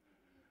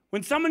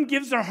 When someone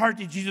gives their heart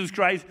to Jesus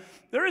Christ,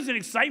 there is an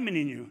excitement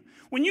in you.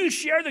 When you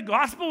share the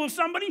gospel with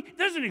somebody,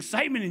 there's an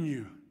excitement in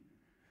you.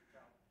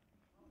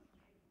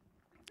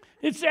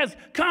 It says,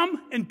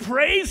 come and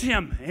praise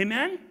him.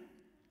 Amen?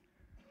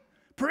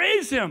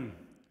 Praise him.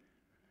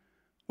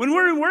 When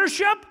we're in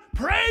worship,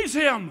 praise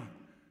him.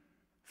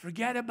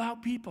 Forget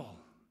about people.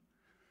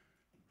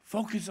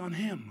 Focus on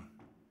him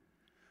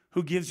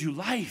who gives you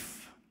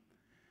life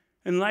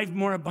and life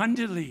more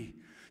abundantly.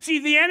 See,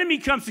 the enemy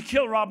comes to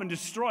kill, rob, and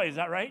destroy. Is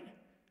that right?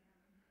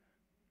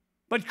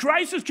 But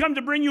Christ has come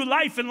to bring you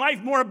life and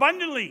life more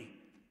abundantly.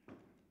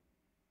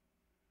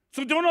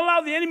 So don't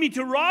allow the enemy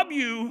to rob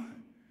you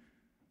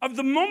of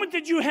the moment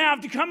that you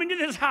have to come into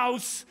this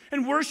house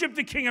and worship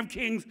the King of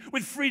Kings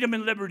with freedom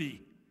and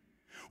liberty.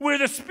 Where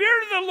the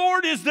Spirit of the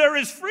Lord is, there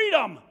is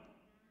freedom.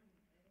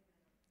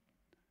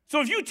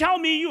 So if you tell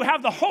me you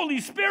have the Holy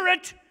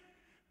Spirit,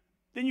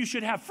 then you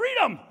should have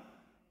freedom.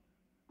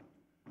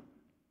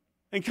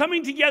 And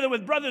coming together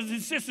with brothers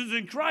and sisters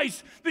in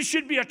Christ, this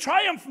should be a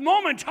triumph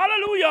moment.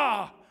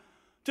 Hallelujah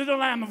to the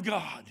Lamb of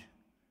God.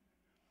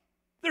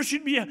 There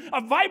should be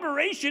a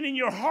vibration in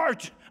your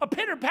heart, a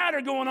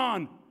pitter-patter going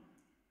on.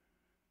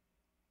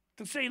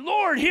 To say,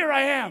 Lord, here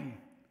I am.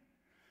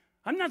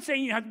 I'm not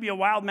saying you have to be a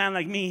wild man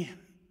like me.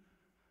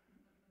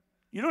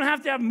 You don't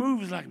have to have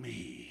moves like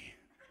me.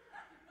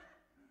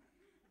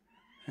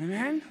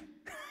 Amen?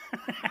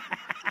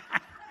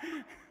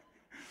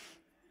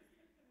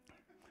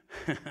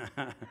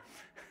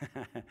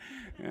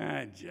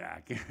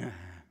 Jack.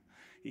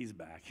 He's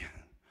back.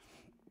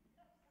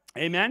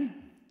 Amen?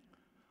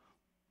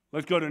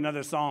 Let's go to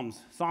another Psalms.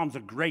 Psalms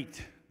are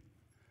great.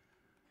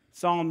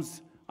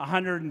 Psalms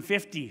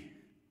 150.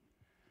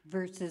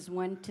 Verses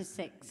 1 to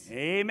 6.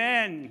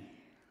 Amen.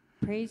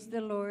 Praise the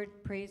Lord,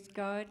 praise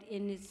God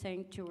in his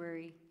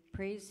sanctuary.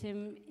 Praise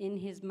him in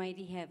his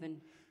mighty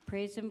heaven.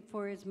 Praise him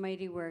for his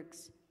mighty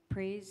works.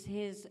 Praise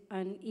his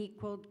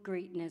unequaled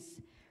greatness.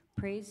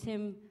 Praise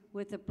him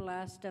with the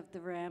blast of the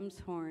ram's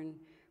horn.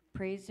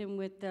 Praise him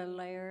with the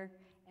lyre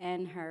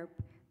and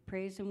harp.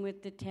 Praise him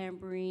with the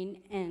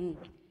tambourine and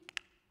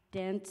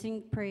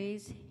dancing.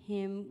 Praise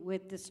him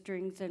with the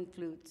strings and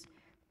flutes.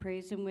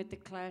 Praise him with the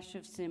clash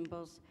of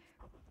cymbals.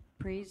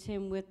 Praise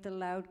him with the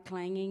loud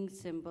clanging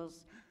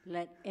cymbals.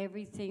 Let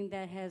everything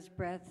that has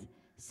breath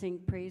sing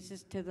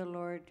praises to the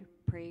Lord.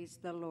 Praise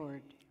the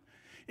Lord.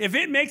 If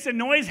it makes a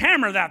noise,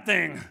 hammer that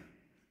thing.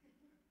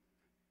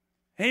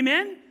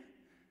 Amen?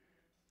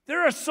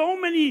 There are so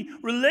many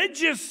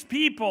religious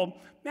people.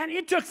 Man,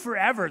 it took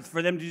forever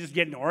for them to just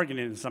get an organ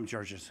in some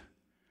churches.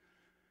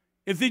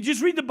 If they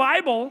just read the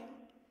Bible,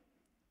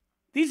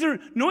 these are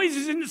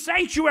noises in the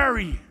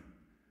sanctuary.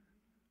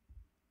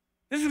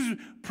 This is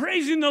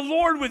praising the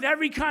Lord with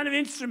every kind of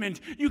instrument.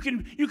 You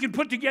can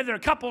put together a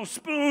couple of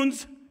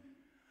spoons.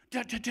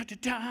 Da, da, da, da,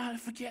 da,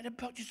 forget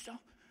about yourself.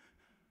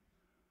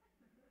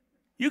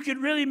 You could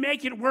really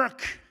make it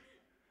work.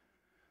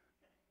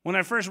 When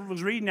I first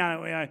was reading that,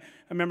 I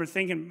remember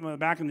thinking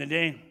back in the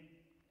day,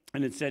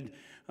 and it said,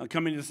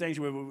 come into the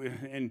sanctuary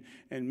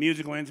and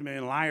musical instrument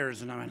and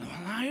lyres. And I went,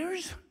 oh,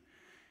 lyres?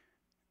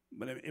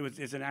 But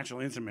it's an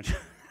actual instrument.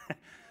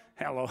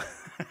 Hello.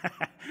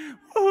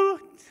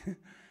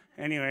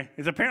 Anyway,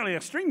 it's apparently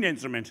a stringed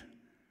instrument.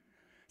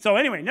 So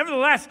anyway,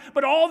 nevertheless,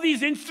 but all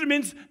these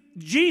instruments,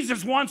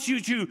 Jesus wants you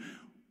to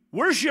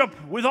worship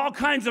with all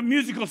kinds of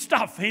musical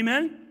stuff.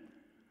 Amen?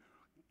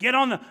 Get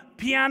on the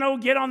piano,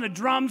 get on the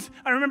drums.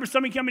 I remember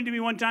somebody coming to me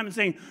one time and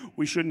saying,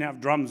 we shouldn't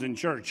have drums in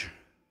church.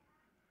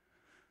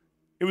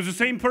 It was the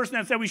same person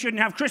that said we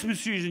shouldn't have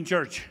Christmas trees in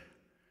church.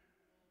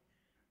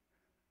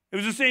 It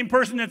was the same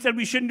person that said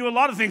we shouldn't do a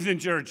lot of things in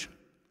church.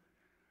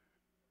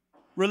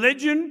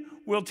 Religion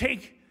will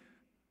take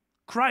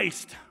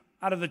Christ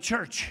out of the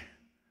church.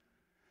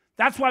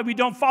 That's why we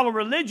don't follow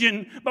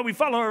religion, but we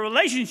follow a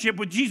relationship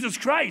with Jesus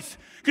Christ.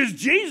 Because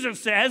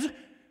Jesus says,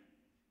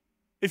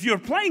 if you're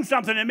playing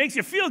something that makes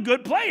you feel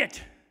good, play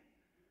it.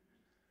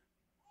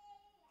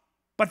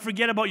 But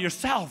forget about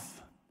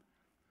yourself.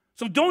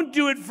 So don't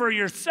do it for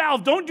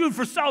yourself. Don't do it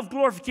for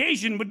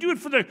self-glorification, but do it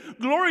for the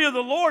glory of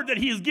the Lord, that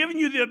he has given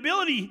you the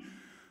ability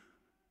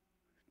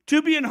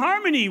to be in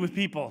harmony with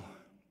people.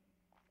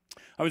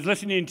 I was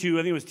listening to,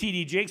 I think it was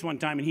T.D. Jakes one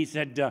time, and he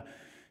said,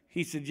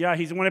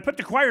 when I put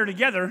the choir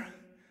together,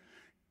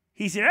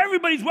 he said,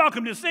 everybody's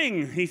welcome to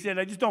sing. He said,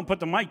 I just don't put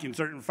the mic in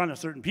front of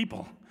certain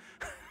people.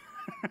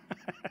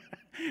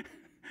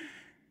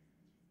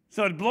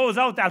 So it blows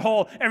out that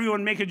whole,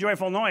 everyone make a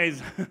joyful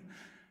noise.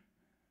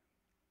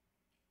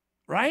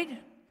 Right?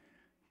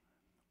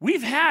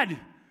 We've had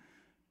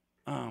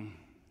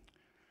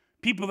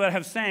people that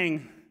have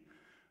sang,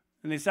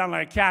 and they sound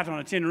like a cat on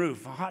a tin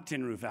roof, a hot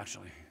tin roof,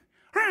 actually.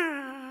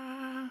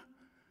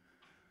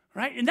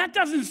 Right? And that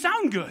doesn't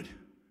sound good.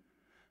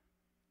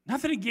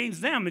 Nothing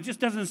against them. It just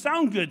doesn't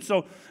sound good.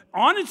 So,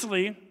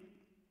 honestly,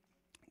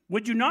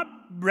 would you not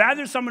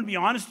rather someone be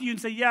honest to you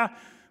and say, yeah,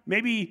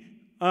 maybe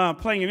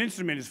playing an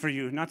instrument is for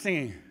you, not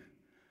singing.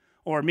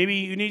 Or maybe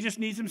you just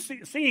need some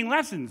singing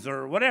lessons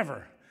or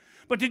whatever.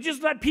 But to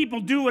just let people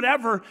do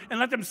whatever and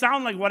let them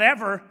sound like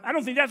whatever, I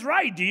don't think that's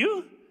right, do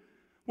you?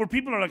 Where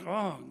people are like,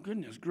 oh,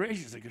 goodness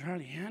gracious, I could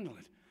hardly handle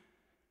it.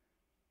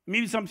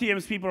 Maybe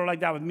sometimes people are like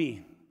that with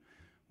me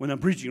when I'm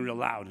preaching real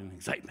loud in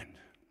excitement.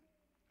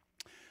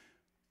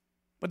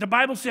 But the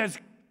Bible says,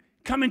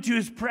 come into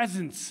his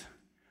presence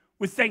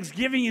with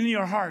thanksgiving in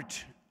your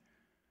heart.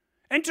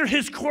 Enter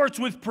his courts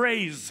with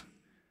praise.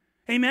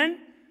 Amen?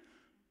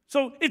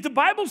 So if the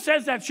Bible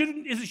says that,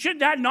 should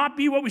that not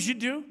be what we should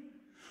do?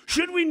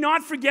 Should we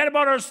not forget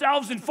about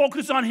ourselves and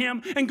focus on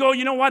him and go,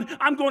 you know what,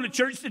 I'm going to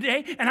church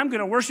today and I'm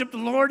going to worship the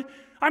Lord.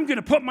 I'm going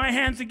to put my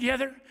hands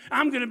together.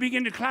 I'm going to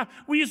begin to clap.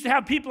 We used to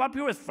have people up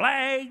here with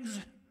flags.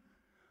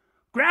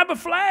 Grab a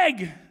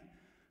flag.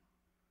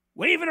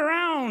 Wave it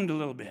around a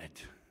little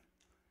bit.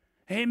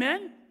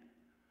 Amen?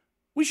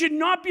 We should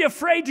not be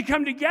afraid to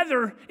come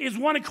together as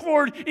one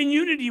accord in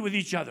unity with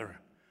each other.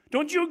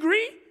 Don't you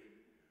agree?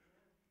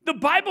 The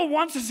Bible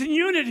wants us in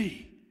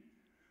unity.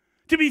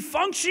 To be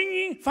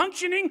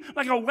functioning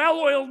like a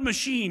well-oiled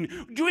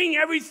machine, doing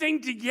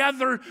everything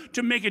together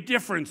to make a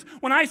difference.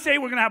 When I say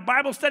we're going to have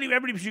Bible study,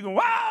 everybody should go,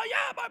 wow,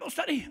 yeah, Bible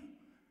study.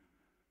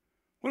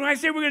 When I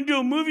say we're going to do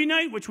a movie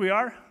night, which we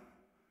are,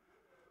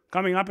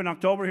 coming up in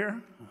October here,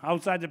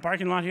 outside the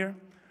parking lot here,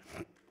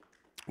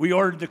 We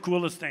ordered the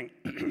coolest thing.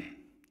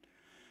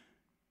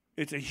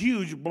 It's a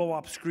huge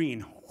blow-up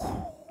screen.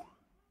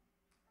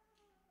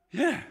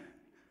 Yeah.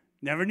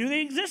 Never knew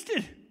they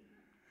existed.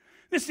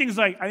 This thing's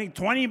like, I think,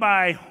 20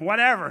 by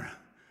whatever.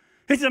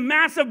 It's a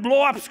massive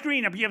blow-up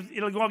screen.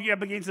 It'll go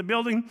up against the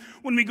building.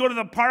 When we go to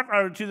the park,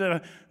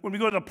 when we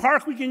go to the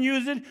park, we can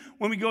use it.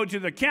 When we go to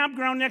the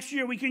campground next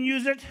year, we can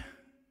use it.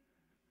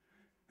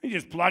 You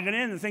just plug it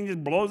in, the thing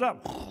just blows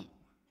up.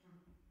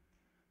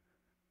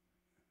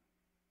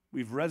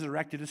 We've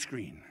resurrected a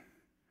screen.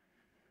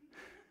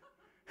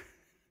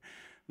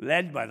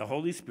 Led by the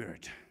Holy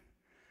Spirit.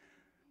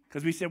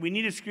 Because we said we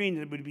need a screen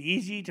that would be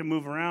easy to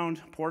move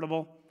around,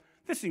 portable.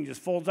 This thing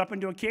just folds up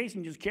into a case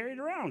and just carry it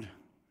around.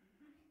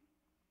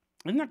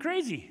 Isn't that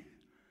crazy?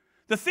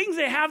 The things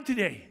they have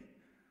today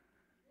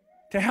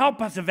to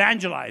help us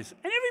evangelize.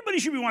 And everybody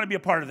should want to be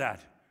a part of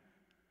that.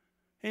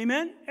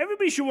 Amen?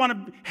 Everybody should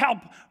want to help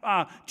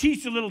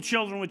teach the little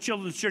children with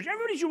children's church.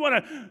 Everybody should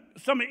want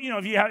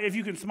to, if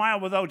you can smile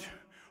without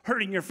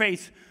hurting your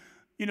face,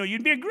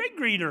 you'd be a great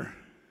greeter.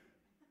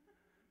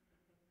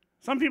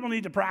 Some people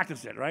need to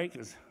practice it, right?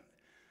 Because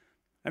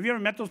have you ever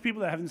met those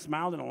people that haven't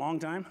smiled in a long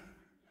time?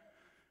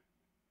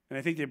 And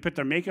I think they put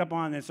their makeup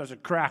on and it starts to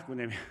crack when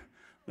they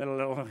let a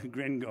little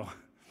grin go.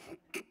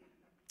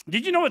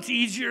 Did you know it's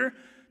easier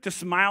to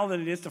smile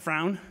than it is to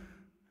frown?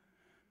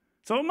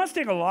 So it must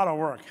take a lot of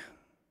work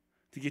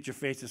to get your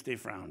face to stay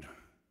frowned.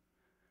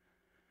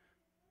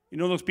 You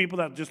know those people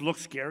that just look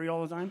scary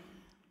all the time?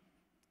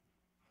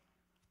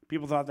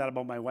 People thought that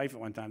about my wife at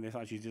one time. They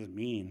thought she's just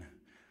mean.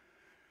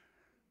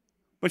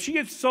 But she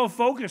gets so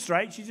focused,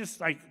 right? She's just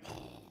like,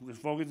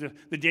 focused.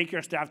 The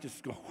daycare staff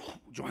just go,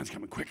 Joanne's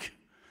coming quick.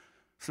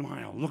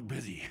 Smile, look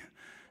busy.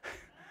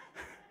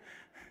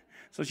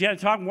 So she had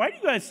to talk, why do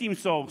you guys seem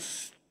so,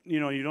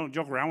 you don't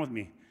joke around with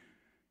me?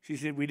 She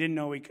said, we didn't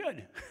know we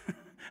could.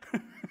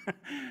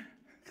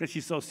 Because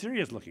she's so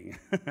serious looking.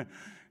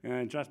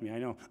 And trust me, I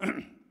know.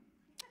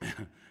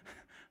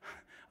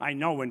 I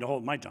know when to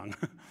hold my tongue.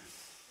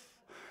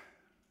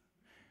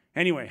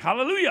 Anyway,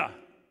 hallelujah.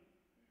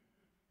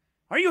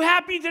 Are you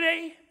happy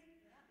today?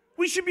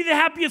 We should be the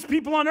happiest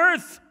people on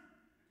earth.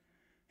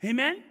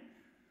 Amen?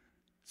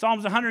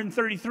 Psalms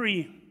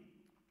 133.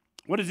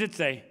 What does it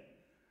say?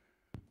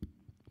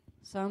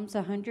 Psalms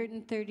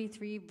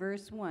 133,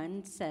 verse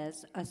 1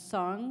 says, a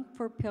song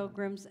for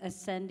pilgrims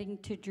ascending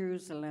to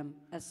Jerusalem,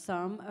 a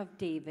psalm of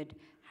David.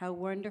 How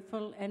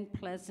wonderful and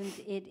pleasant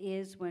it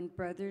is when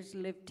brothers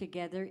live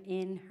together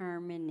in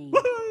harmony.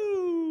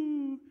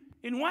 Woohoo!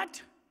 In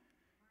what?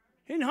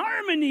 In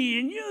harmony,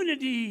 in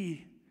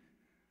unity.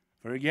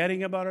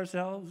 Forgetting about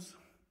ourselves.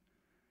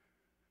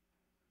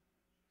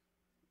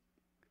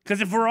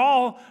 Because if we're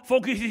all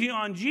focusing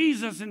on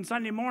Jesus in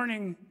Sunday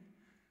morning,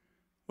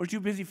 we're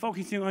too busy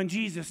focusing on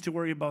Jesus to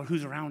worry about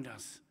who's around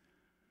us.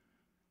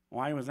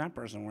 Why was that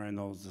person wearing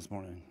those this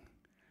morning?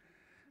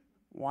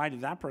 Why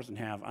did that person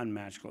have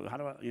unmatched clothes? How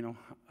do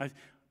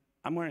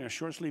I'm wearing a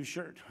short sleeve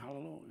shirt.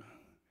 Hallelujah.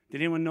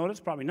 Did anyone notice?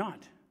 Probably not.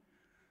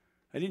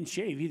 I didn't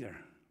shave either.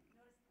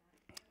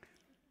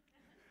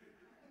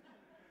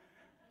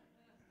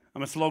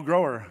 I'm a slow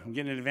grower. I'm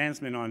getting an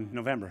advancement on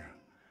November.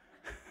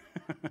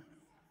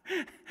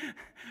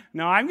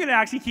 No, I'm going to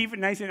actually keep it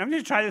nice. I'm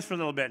going to try this for a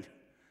little bit.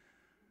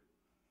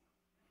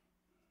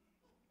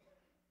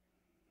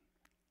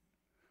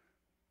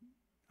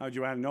 Oh,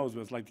 Joanna knows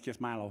what it's like to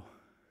kiss Milo.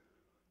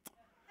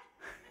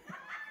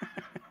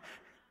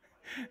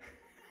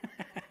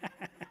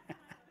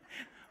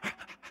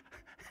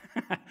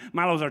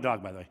 Milo's our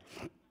dog, by the way.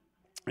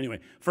 Anyway,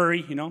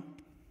 furry,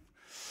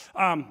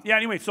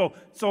 anyway, so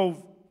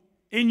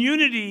in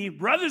unity,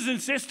 brothers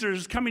and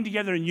sisters coming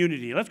together in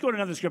unity. Let's go to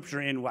another scripture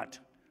in what?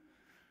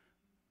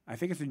 I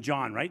think it's in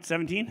John, right?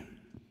 17?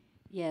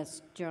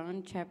 Yes,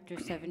 John chapter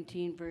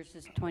 17,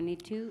 verses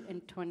 22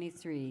 and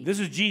 23. This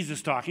is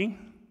Jesus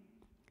talking.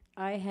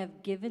 I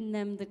have given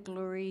them the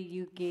glory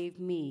you gave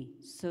me,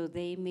 so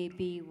they may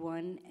be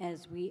one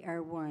as we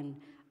are one.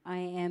 I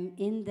am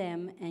in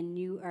them and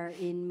you are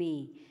in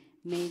me.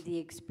 May they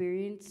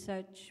experience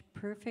such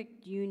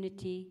perfect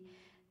unity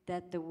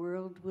that the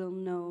world will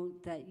know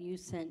that you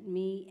sent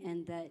me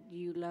and that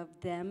you love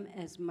them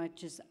as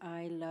much as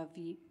I love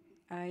you.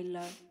 I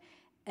love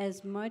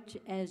as much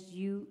as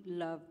you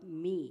love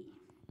me.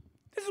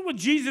 This is what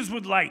Jesus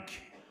would like.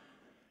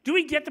 Do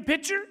we get the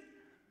picture?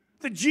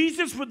 That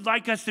Jesus would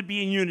like us to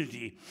be in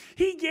unity.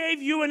 He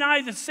gave you and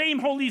I the same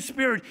Holy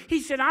Spirit. He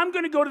said, I'm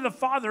going to go to the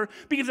Father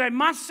because I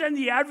must send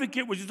the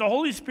advocate, which is the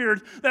Holy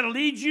Spirit, that'll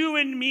lead you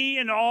and me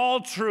in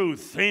all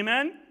truth.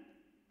 Amen?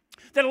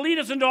 That'll lead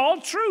us into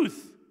all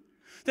truth.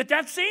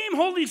 That same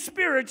Holy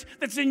Spirit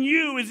that's in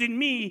you is in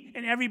me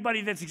and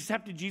everybody that's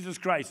accepted Jesus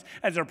Christ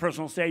as our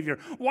personal Savior.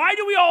 Why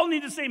do we all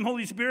need the same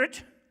Holy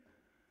Spirit?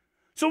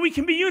 So we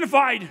can be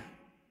unified.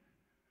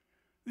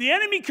 The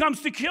enemy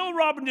comes to kill,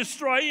 rob, and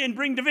destroy and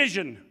bring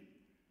division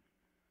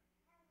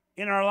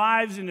in our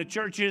lives, in the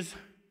churches.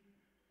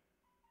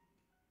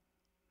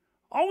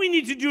 All we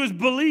need to do is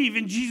believe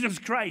in Jesus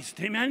Christ.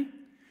 Amen?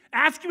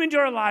 Ask him into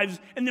our lives,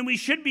 and then we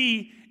should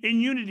be in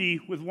unity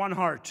with one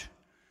heart.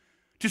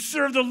 to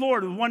serve the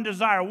Lord with one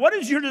desire. What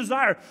is your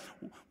desire?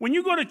 When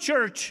you go to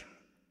church,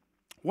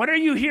 what are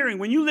you hearing?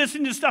 When you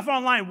listen to stuff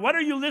online, what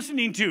are you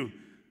listening to?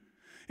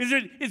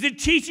 Is it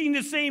teaching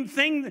the same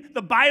thing,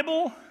 the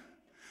Bible?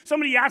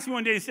 Somebody asked me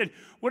one day, they said,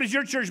 what does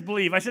your church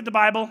believe? I said, the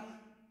Bible.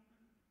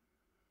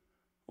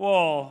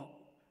 Well,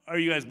 are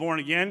you guys born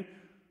again?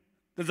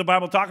 Does the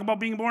Bible talk about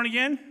being born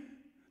again?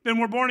 Then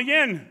we're born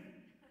again.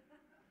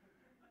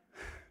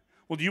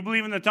 Well, do you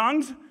believe in the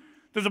tongues?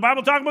 Does the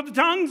Bible talk about the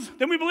tongues?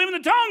 Then we believe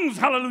in the tongues.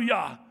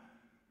 Hallelujah.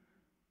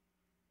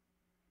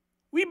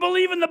 We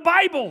believe in the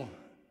Bible.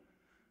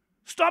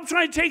 Stop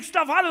trying to take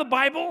stuff out of the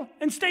Bible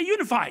and stay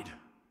unified.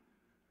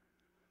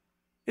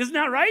 Isn't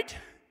that right?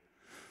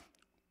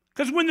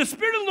 Because when the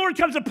Spirit of the Lord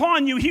comes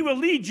upon you, He will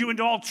lead you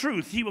into all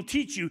truth. He will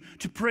teach you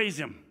to praise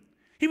Him.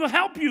 He will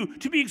help you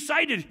to be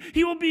excited.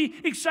 He will be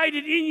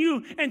excited in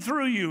you and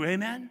through you.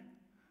 Amen?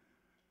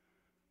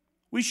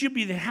 We should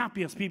be the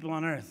happiest people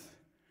on earth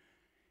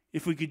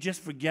if we could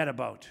just forget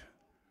about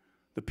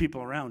the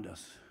people around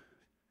us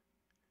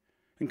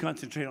and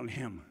concentrate on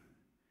Him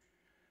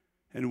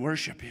and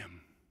worship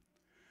Him.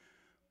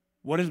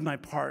 What is my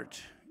part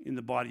in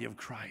the body of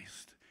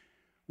Christ?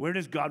 Where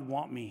does God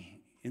want me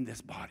in this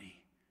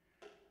body?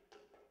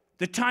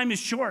 The time is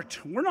short.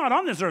 We're not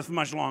on this earth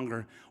much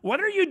longer.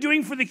 What are you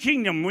doing for the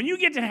kingdom? When you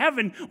get to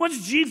heaven,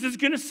 what's Jesus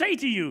going to say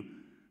to you?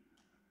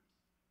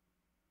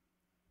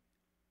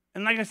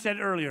 And like I said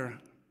earlier,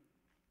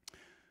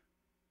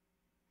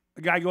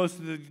 a guy goes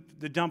to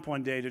the dump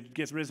one day to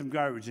get rid of some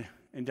garbage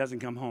and doesn't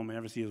come home and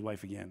never see his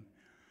wife again.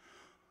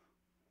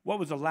 What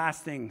was the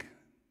last thing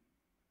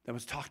that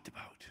was talked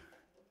about?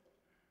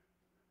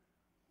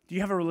 Do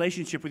you have a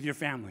relationship with your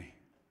family?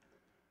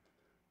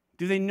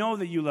 Do they know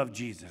that you love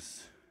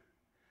Jesus?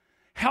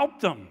 Help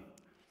them.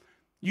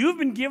 You've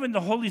been given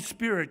the Holy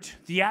Spirit,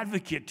 the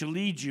advocate, to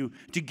lead you,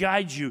 to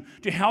guide you,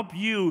 to help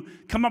you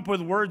come up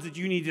with words that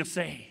you need to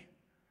say.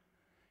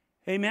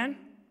 Amen?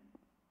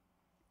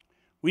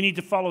 We need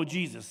to follow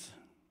Jesus.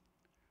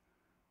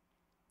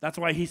 That's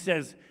why He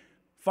says,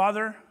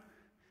 Father,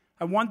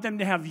 I want them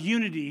to have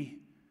unity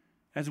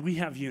as we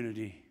have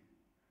unity.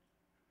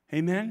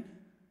 Amen?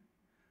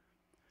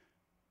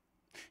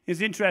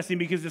 It's interesting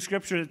because the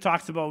scripture that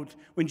talks about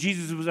when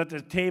Jesus was at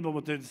the table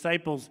with the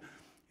disciples,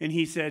 and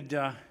He said,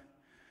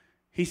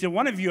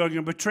 one of you are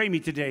going to betray me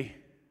today.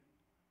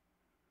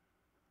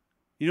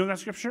 You know that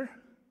scripture?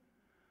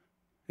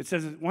 It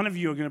says, one of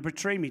you are going to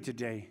betray me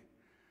today.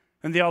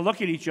 And they all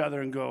look at each other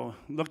and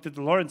looked at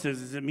the Lord and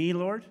says, is it me,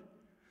 Lord?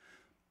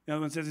 The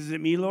other one says, is it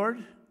me, Lord?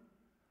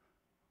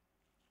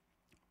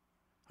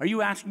 Are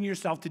you asking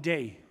yourself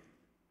today,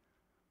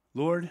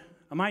 Lord,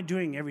 am I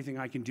doing everything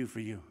I can do for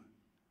you?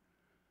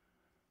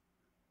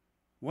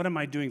 What am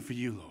I doing for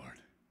you, Lord?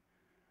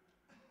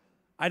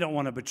 I don't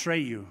want to betray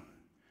you.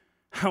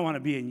 I want to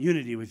be in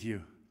unity with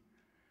you.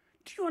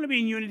 Do you want to be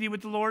in unity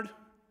with the Lord?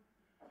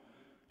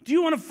 Do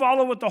you want to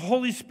follow what the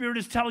Holy Spirit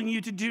is telling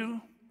you to do?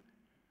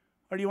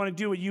 Or do you want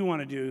to do what you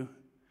want to do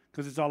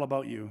because it's all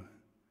about you?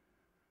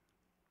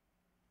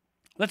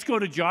 Let's go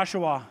to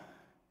Joshua.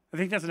 I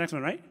think that's the next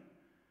one, right?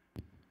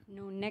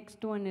 No,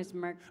 next one is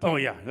Mark 10. Oh,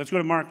 yeah. Let's go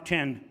to Mark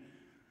 10.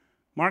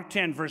 Mark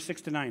 10, verse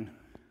 6 to 9.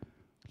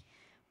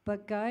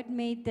 But God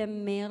made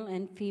them male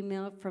and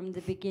female from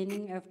the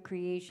beginning of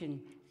creation.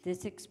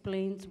 This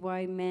explains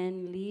why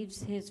man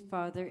leaves his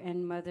father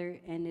and mother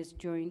and is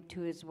joined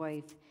to his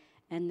wife,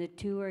 and the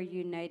two are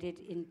united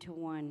into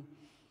one.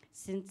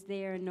 Since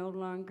they are no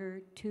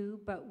longer two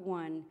but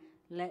one,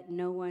 let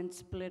no one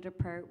split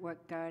apart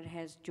what God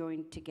has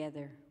joined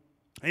together.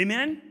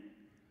 Amen?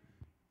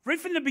 Right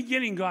from the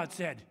beginning, God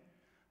said,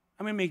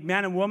 I'm going to make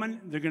man and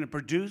woman, they're going to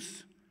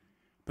produce,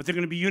 but they're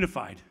going to be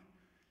unified.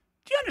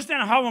 Do you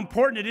understand how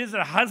important it is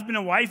that a husband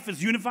and wife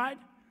is unified?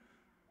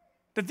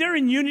 That they're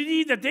in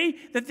unity, that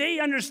they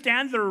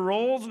understand their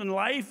roles in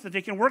life, that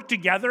they can work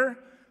together.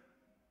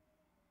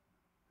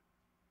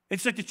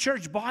 It's like the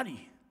church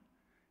body.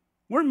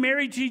 We're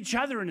married to each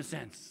other in a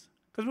sense,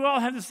 because we all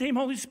have the same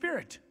Holy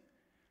Spirit,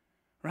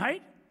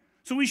 right?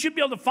 So we should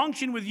be able to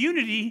function with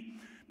unity,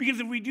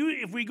 because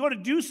if we go to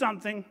do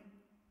something,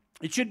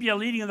 it should be a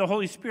leading of the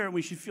Holy Spirit.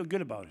 We should feel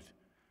good about it.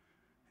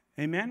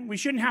 Amen? We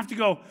shouldn't have to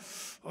go,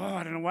 oh,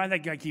 I don't know why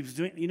that guy keeps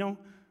doing it.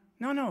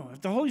 No.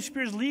 If the Holy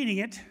Spirit is leading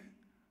it,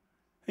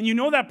 and you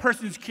know that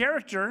person's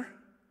character,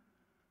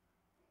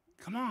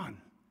 come on.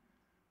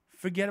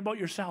 Forget about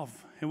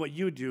yourself and what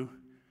you do,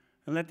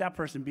 and let that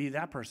person be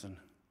that person.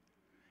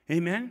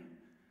 Amen?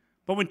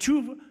 But when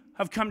two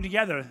have come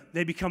together,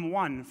 they become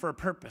one for a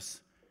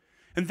purpose.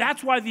 And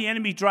that's why the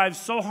enemy drives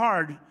so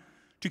hard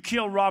to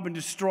kill, rob, and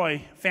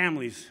destroy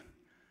families.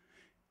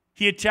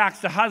 He attacks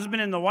the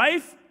husband and the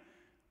wife,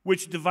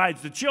 which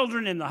divides the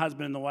children and the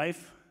husband and the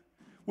wife,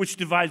 which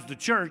divides the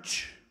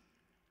church.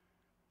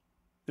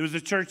 There was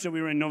a church that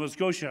we were in Nova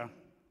Scotia,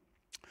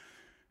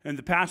 and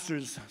the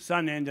pastor's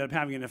son ended up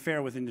having an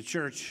affair within the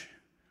church,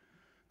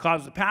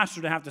 caused the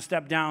pastor to have to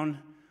step down,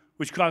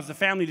 which caused the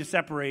family to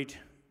separate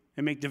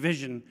and make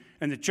division,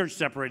 and the church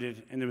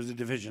separated, and there was a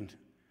division.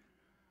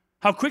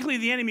 How quickly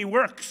the enemy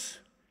works.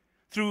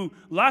 through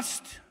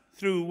lust,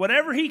 through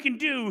whatever he can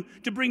do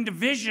to bring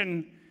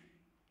division,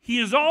 he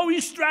is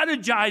always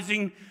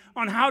strategizing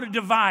on how to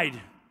divide,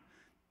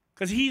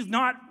 because he's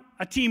not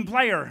a team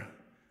player.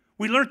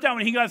 We learned that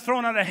when he got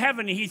thrown out of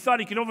heaven, he thought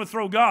he could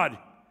overthrow God,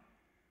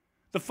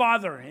 the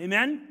Father.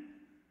 Amen?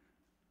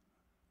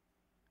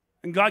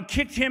 And God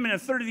kicked him and a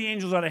third of the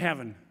angels out of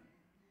heaven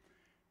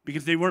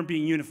because they weren't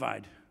being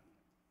unified.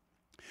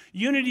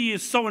 Unity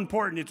is so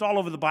important. It's all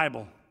over the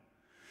Bible.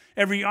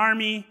 Every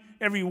army,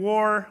 every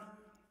war,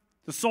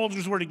 the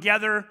soldiers were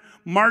together,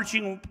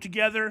 marching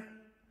together.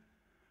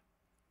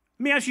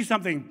 Let me ask you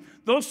something.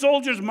 Those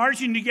soldiers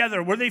marching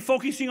together, were they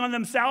focusing on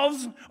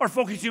themselves or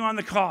focusing on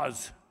the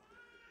cause?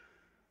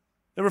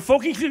 They were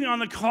focusing on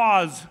the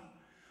cause.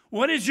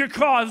 What is your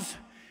cause,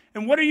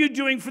 and what are you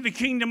doing for the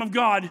kingdom of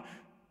God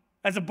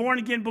as a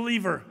born-again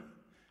believer?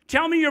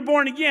 Tell me you're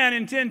born again,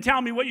 and then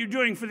tell me what you're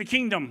doing for the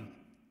kingdom.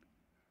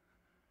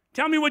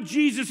 Tell me what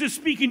Jesus is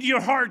speaking to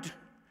your heart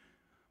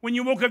when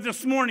you woke up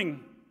this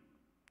morning.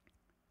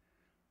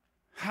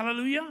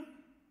 Hallelujah.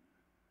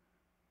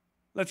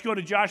 Let's go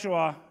to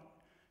Joshua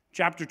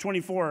chapter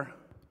 24,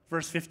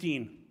 verse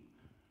 15.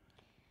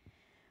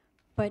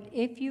 But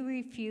if you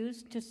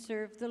refuse to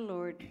serve the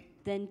Lord,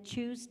 then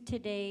choose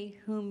today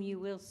whom you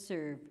will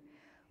serve.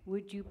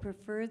 Would you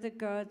prefer the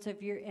gods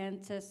of your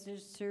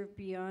ancestors served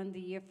beyond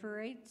the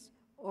Euphrates,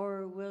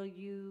 or will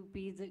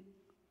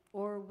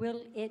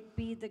it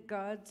be the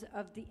gods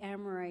of the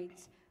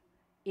Amorites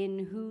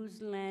in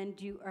whose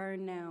land you are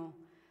now?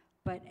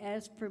 But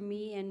as for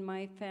me and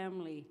my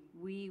family,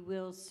 we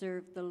will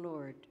serve the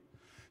Lord.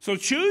 So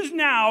choose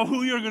now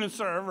who you're going to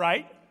serve,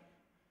 right?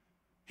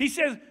 He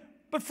says,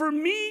 but for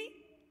me,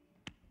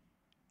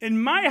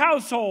 in my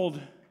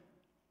household,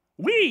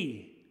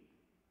 we,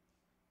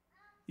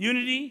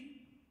 unity,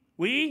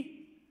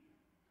 we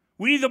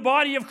the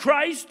body of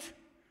Christ,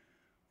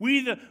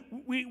 me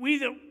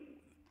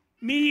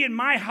and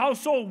my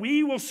household,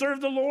 we will serve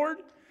the Lord.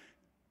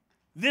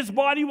 This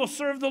body will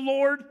serve the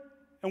Lord,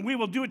 and we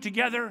will do it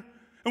together.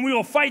 And we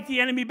will fight the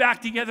enemy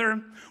back together.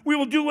 We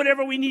will do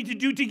whatever we need to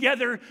do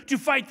together to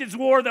fight this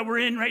war that we're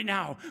in right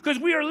now. Because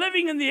we are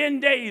living in the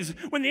end days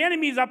when the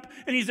enemy's up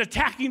and he's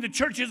attacking the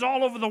churches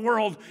all over the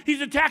world. He's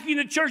attacking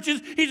the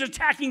churches. He's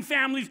attacking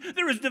families.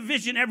 There is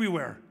division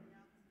everywhere.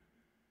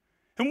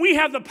 And we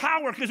have the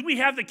power because we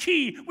have the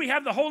key. We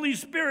have the Holy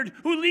Spirit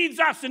who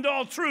leads us into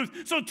all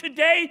truth. So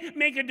today,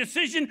 make a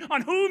decision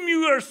on whom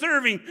you are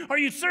serving. Are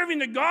you serving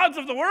the gods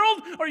of the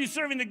world, or are you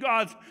serving the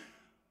God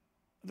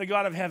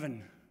of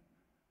heaven?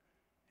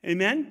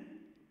 Amen?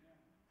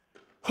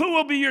 Who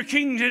will be your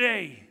king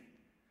today?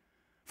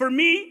 For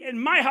me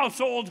and my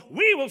household,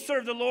 we will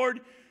serve the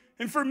Lord.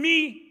 And for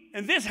me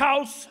and this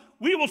house,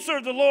 we will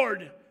serve the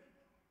Lord.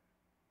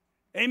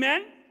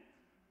 Amen?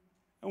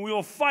 And we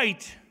will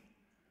fight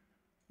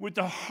with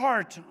the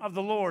heart of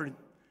the Lord.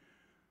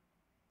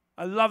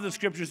 I love the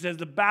scripture says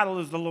the battle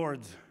is the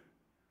Lord's.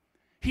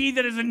 He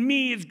that is in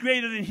me is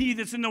greater than he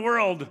that's in the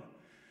world.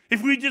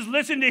 If we just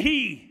listen to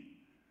he,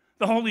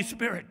 the Holy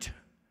Spirit.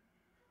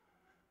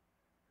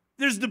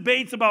 There's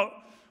debates about,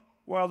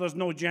 well, there's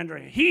no gender.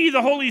 He,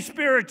 the Holy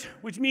Spirit,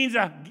 which means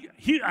a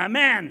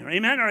man,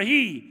 amen, or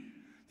he.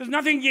 There's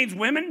nothing against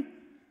women.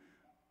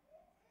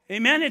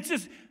 Amen? It's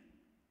just,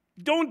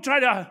 don't try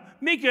to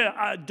make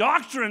a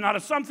doctrine out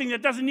of something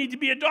that doesn't need to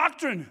be a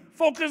doctrine.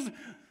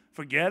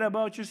 Forget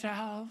about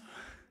yourself.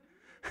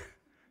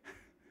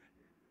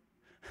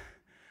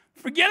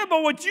 Forget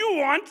about what you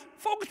want.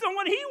 Focus on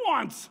what he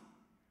wants.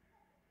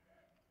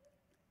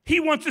 He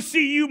wants to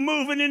see you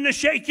moving and the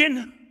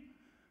shaking.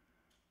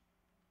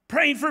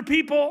 Praying for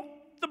people.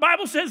 The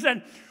Bible says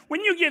that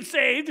when you get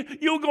saved,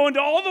 you'll go into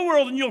all the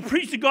world and you'll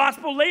preach the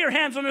gospel, lay your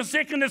hands on the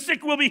sick, and the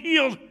sick will be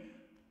healed.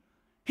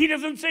 He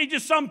doesn't say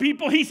just some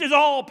people. He says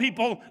all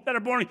people that are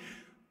born.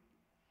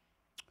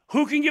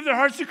 Who can give their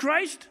hearts to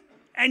Christ?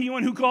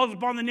 Anyone who calls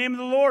upon the name of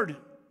the Lord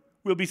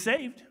will be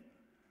saved.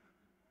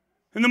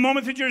 And the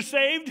moment that you're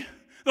saved,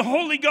 the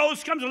Holy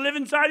Ghost comes to live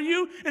inside of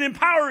you and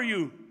empower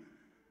you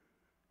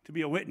to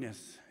be a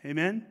witness.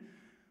 Amen?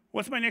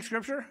 What's my next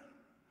scripture?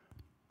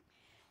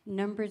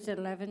 Numbers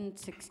 11,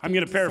 16 I'm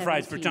going to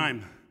paraphrase 17. for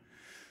time.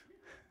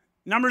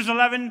 Numbers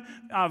 11,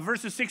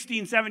 verses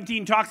 16,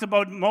 17 talks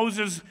about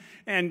Moses,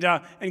 and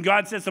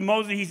God says to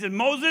Moses, he said,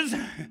 Moses,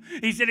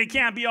 he said, it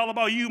can't be all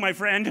about you, my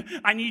friend.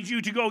 I need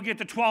you to go get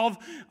the 12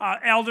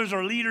 elders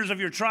or leaders of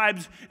your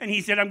tribes, and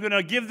he said, I'm going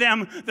to give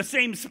them the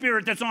same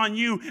spirit that's on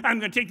you. I'm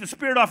going to take the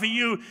spirit off of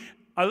you.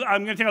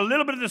 I'm going to take a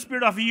little bit of the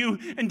spirit off of you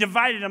and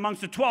divide it amongst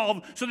the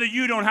 12 so that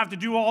you don't have to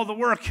do all the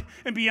work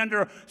and be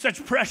under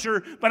such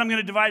pressure, but I'm going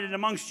to divide it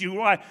amongst you.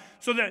 Why?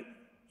 So that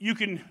you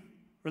can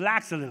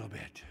relax a little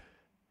bit.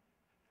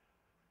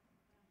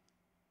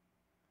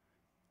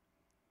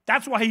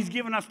 That's why he's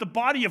given us the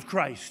body of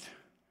Christ.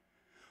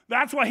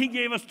 That's why he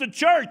gave us the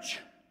church.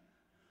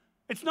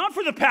 It's not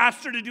for the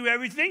pastor to do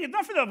everything. It's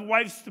not for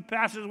the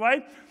pastor's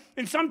wife.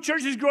 In some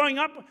churches growing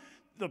up,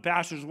 the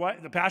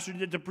pastor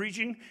did the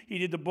preaching, he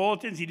did the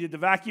bulletins, he did the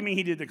vacuuming,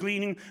 he did the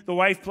cleaning, the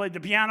wife played the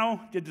piano,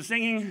 did the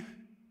singing.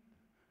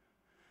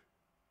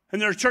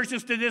 And there are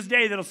churches to this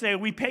day that'll say,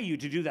 we pay you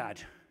to do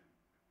that.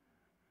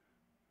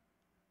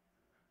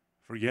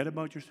 Forget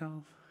about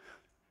yourself.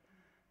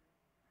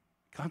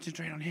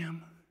 Concentrate on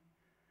him.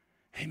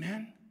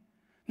 Amen?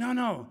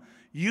 No.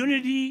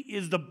 Unity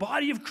is the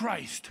body of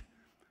Christ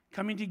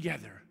coming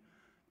together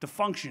to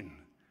function,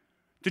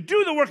 to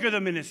do the work of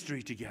the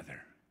ministry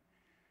together.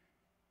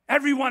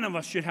 Every one of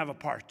us should have a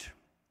part.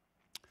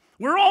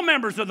 We're all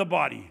members of the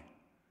body.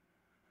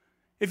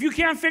 If you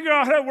can't figure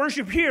out how to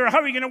worship here, how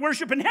are you going to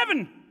worship in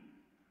heaven?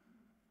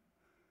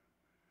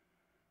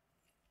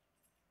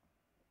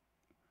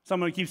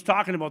 Someone keeps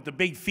talking about the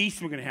big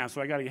feast we're going to have,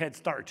 so I got a head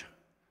start.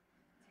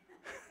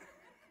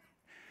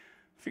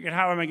 Figured,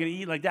 how am I going to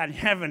eat like that in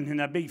heaven in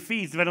that big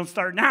feast if I don't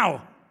start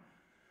now?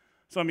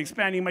 So I'm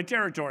expanding my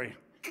territory.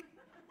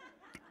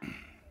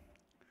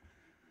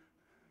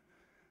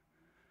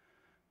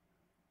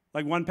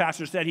 Like one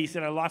pastor said, he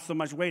said, I lost so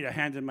much weight, I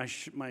handed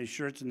my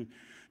shirts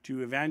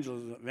to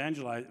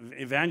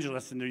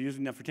evangelists, and they're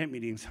using them for tent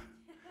meetings.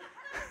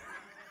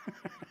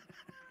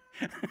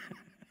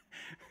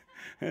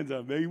 That's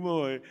a big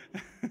boy.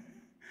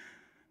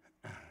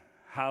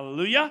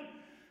 Hallelujah.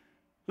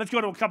 Let's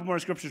go to a couple more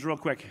scriptures real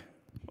quick.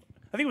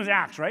 I think it was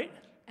Acts, right?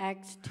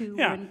 Acts 2,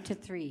 Yeah.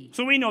 1-3.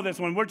 So we know this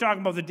one. We're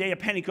talking about the day of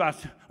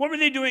Pentecost. What were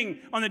they doing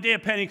on the day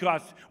of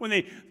Pentecost?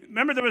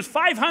 Remember there was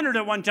 500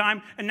 at one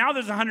time, and now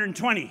there's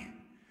 120.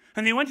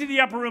 And they went to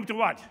the upper room to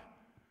what?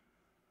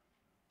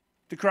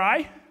 To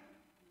cry?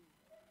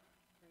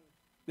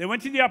 They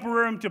went to the upper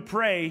room to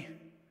pray,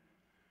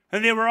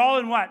 and they were all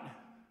in what?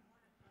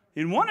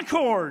 In one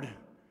accord.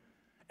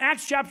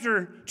 Acts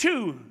chapter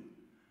 2,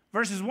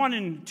 verses 1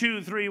 and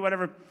 2, 3,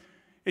 whatever.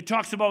 It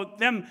talks about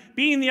them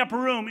being in the upper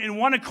room in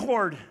one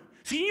accord.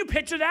 So can you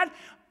picture that?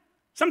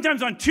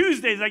 Sometimes on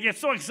Tuesdays I get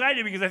so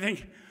excited because I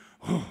think,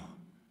 oh,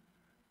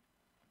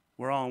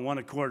 we're all in one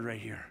accord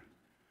right here.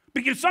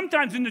 Because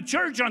sometimes in the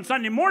church on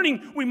Sunday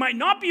morning, we might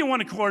not be in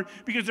one accord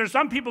because there's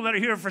some people that are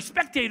here for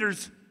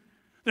spectators.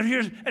 They're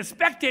here as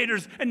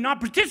spectators and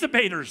not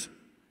participators.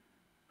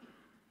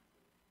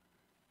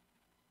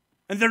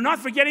 And they're not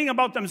forgetting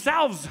about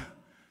themselves.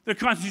 They're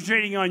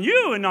concentrating on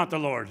you and not the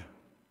Lord.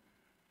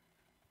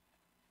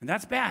 And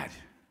that's bad.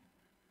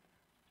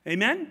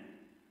 Amen?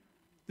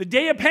 The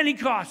day of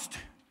Pentecost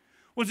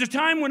was a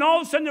time when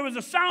all of a sudden there was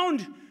a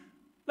sound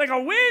like a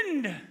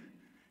wind.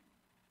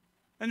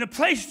 And the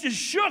place just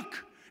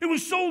shook. It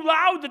was so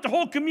loud that the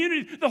whole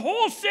community, the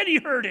whole city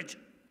heard it.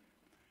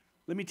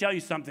 Let me tell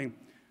you something.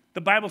 The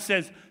Bible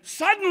says,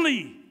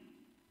 suddenly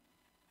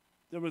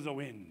there was a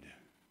wind.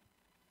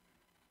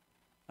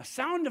 A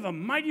sound of a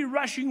mighty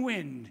rushing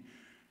wind.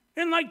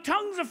 And like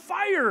tongues of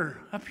fire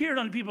appeared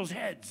on people's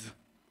heads.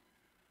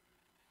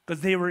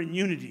 Because they were in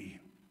unity.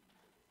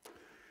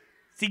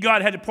 See,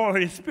 God had to pour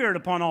out his Spirit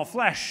upon all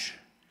flesh.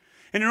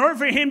 And in order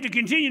for him to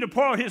continue to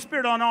pour out his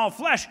Spirit on all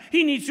flesh,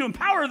 he needs to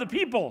empower the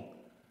people.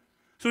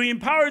 So he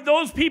empowered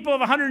those people of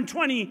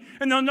 120,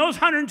 and then those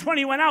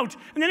 120 went out.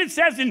 And then it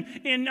says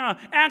in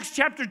Acts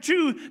chapter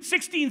 2,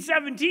 16,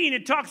 17,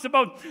 it talks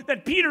about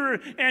that Peter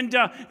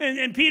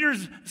and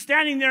Peter's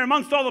standing there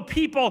amongst all the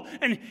people,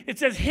 and it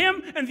says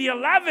him and the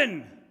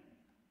 11.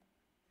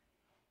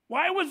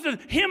 Why was the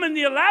him and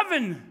the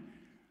 11?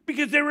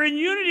 Because they were in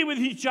unity with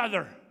each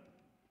other.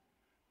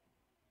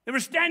 They were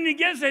standing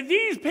against it.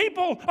 These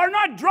people are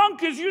not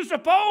drunk as you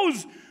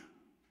suppose,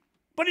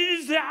 but it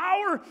is the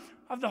hour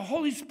of the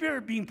Holy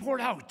Spirit being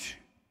poured out.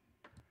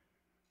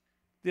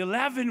 The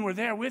 11 were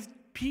there with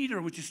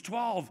Peter, which is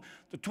 12.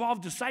 The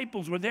 12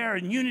 disciples were there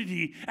in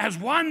unity as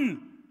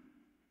one.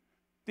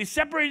 They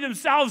separated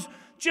themselves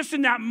just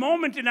in that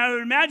moment, and I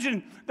would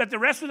imagine that the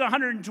rest of the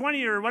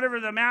 120, or whatever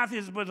the math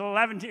is, with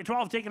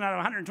 12 taken out of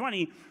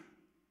 120,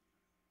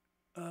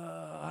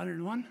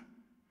 101?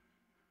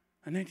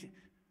 119?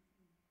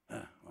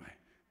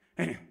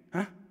 Okay.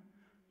 Huh?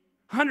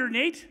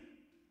 108?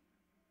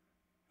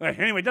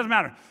 Anyway, it doesn't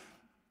matter.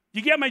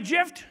 You get my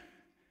gift?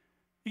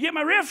 You get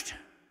my rift?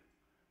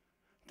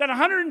 That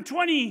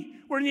 120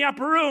 were in the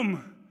upper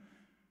room.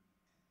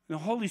 And the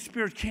Holy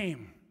Spirit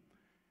came,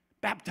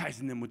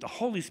 baptizing them with the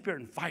Holy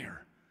Spirit and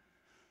fire.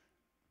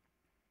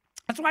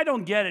 That's why I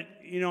don't get it,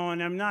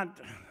 and I'm not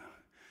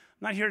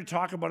here to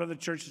talk about other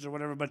churches or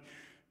whatever, but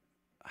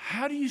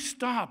how do you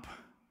stop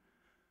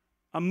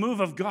a move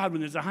of God when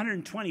there's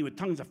 120 with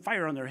tongues of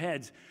fire on their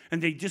heads and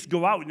they just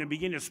go out and they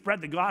begin to spread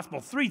the gospel?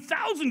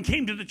 3,000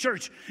 came to the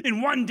church in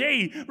one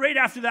day right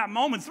after that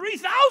moment.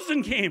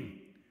 3,000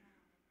 came.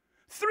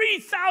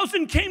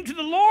 3,000 came to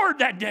the Lord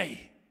that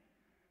day.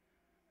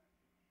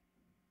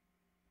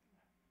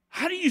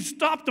 How do you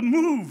stop the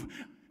move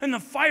and the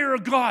fire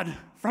of God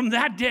from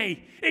that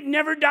day? It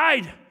never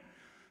died.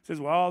 Says,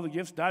 well, the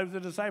gifts died with the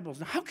disciples.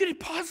 Now, how could it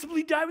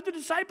possibly die with the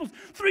disciples?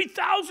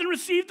 3,000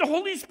 received the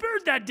Holy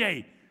Spirit that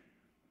day,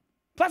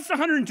 plus the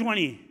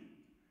 120.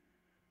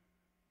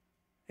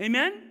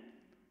 Amen?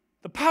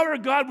 The power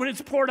of God, when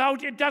it's poured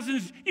out,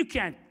 you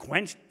can't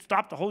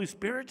stop the Holy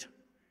Spirit.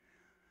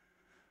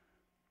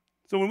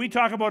 So when we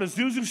talk about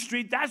Azusa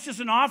Street, that's just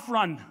an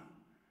off-run.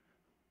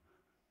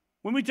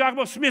 When we talk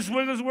about Smith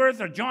Wigglesworth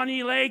or John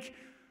E. Lake,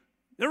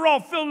 They're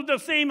all filled with the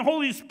same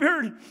Holy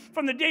Spirit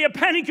from the day of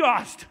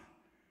Pentecost.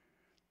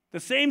 The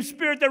same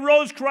Spirit that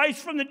rose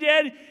Christ from the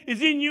dead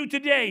is in you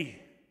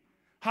today.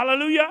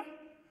 Hallelujah.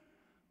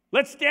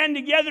 Let's stand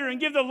together and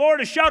give the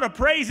Lord a shout of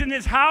praise in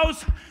this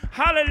house.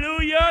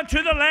 Hallelujah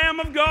to the Lamb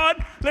of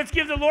God. Let's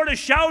give the Lord a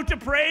shout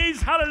of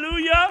praise.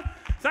 Hallelujah.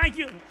 Thank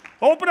you.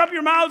 Open up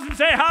your mouths and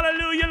say,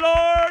 hallelujah,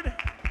 Lord.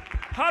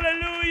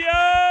 Hallelujah.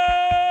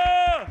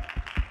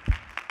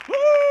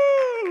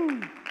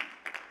 Woo.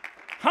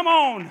 Come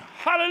on.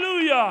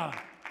 Hallelujah.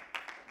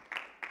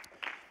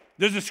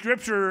 There's a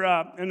scripture.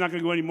 I'm not going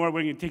to go anymore.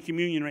 We're going to take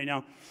communion right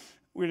now.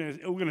 We're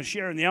going to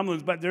share in the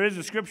emblems, but there is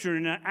a scripture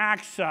in the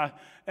Acts, the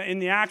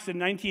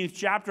 19th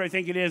chapter, I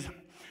think it is,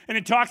 and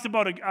it talks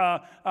about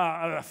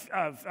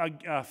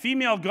a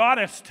female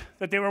goddess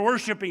that they were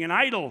worshiping, an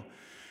idol,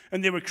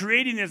 and they were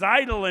creating this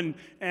idol, and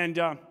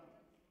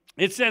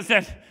it says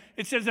that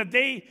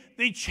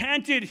they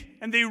chanted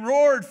and they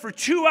roared for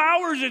 2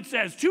 hours. It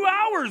says 2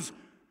 hours.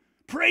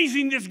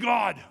 Praising this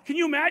God. Can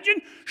you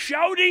imagine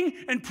shouting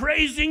and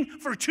praising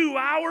for 2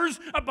 hours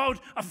about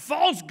a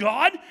false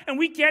God? And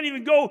we can't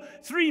even go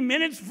 3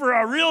 minutes for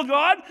a real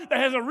God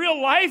that has a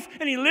real life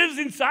and he lives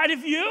inside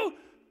of you?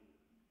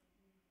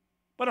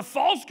 But a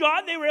false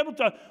God, they were able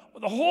to,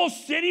 the whole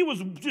city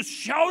was just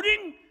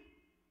shouting.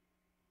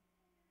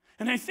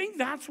 And I think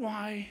that's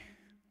why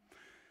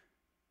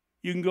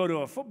you can go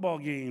to a football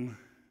game,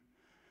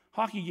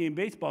 hockey game,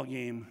 baseball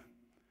game,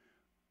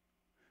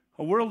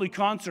 a worldly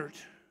concert,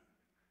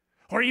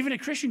 or even a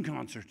Christian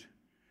concert,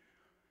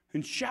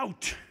 and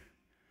shout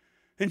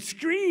and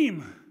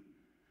scream.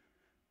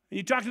 And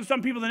you talk to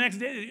some people the next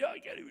day, I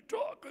can't even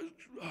talk.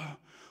 I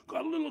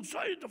got a little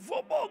excited at the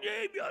football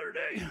game the other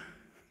day.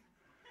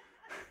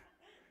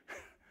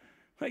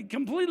 Like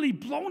completely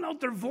blown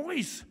out their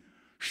voice,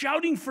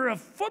 shouting for a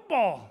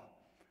football,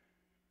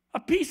 a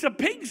piece of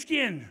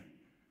pigskin.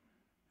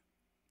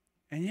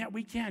 And yet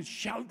we can't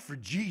shout for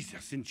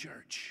Jesus in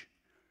church.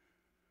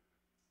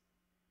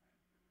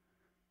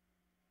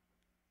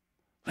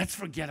 Let's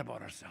forget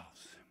about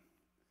ourselves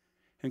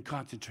and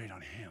concentrate on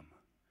Him,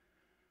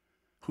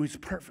 who is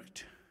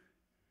perfect.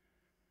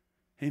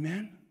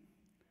 Amen?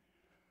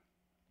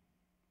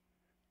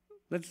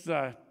 Let's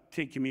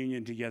take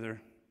communion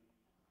together.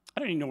 I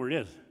don't even know where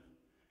it is.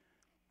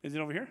 Is it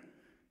over here?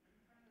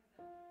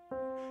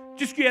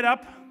 Just get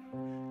up,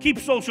 keep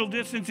social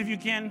distance if you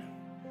can,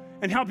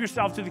 and help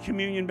yourself to the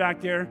communion back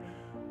there.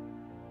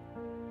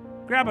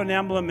 Grab an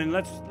emblem and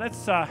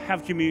let's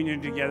have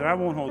communion together. I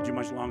won't hold you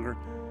much longer.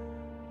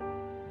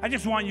 I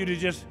just want you to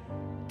just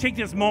take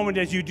this moment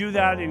as you do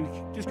that and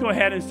just go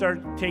ahead and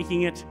start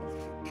taking it.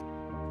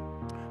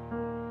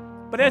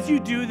 But as you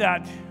do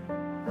that,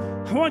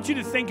 I want you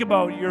to think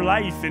about your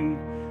life and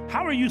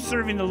how are you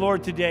serving the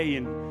Lord today?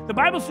 And the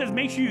Bible says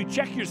make sure you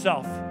check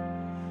yourself.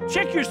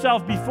 Check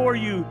yourself before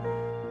you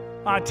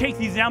take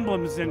these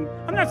emblems. And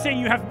I'm not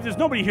saying there's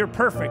nobody here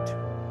perfect.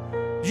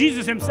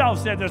 Jesus himself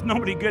said there's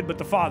nobody good but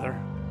the Father.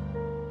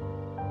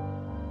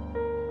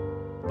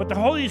 But the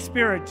Holy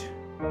Spirit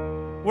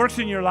works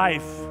in your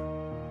life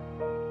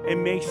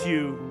and makes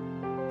you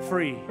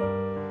free.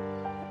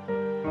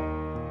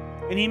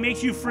 And he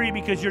makes you free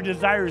because your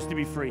desire is to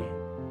be free.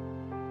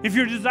 If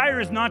your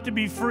desire is not to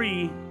be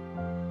free,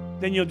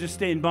 then you'll just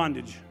stay in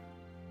bondage.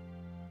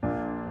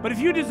 But if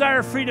you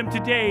desire freedom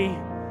today,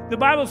 the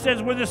Bible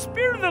says where the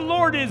Spirit of the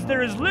Lord is,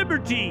 there is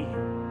liberty.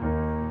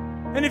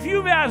 And if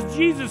you've asked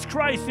Jesus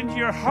Christ into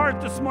your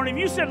heart this morning,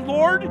 if you said,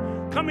 Lord,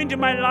 come into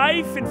my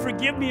life and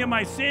forgive me of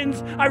my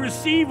sins, I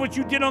receive what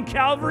you did on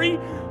Calvary.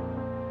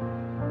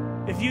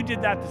 If you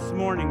did that this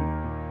morning,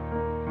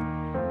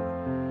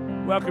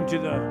 welcome to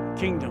the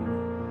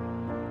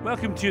kingdom.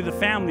 Welcome to the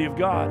family of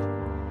God.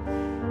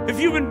 If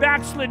you've been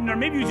backslidden, or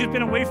maybe you've just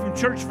been away from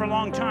church for a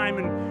long time,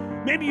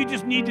 and maybe you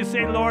just need to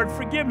say, Lord,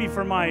 forgive me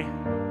for my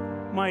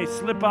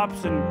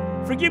slip-ups,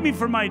 and forgive me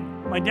for my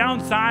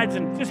downsides,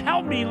 and just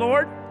help me,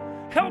 Lord.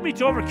 Help me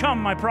to overcome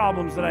my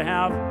problems that I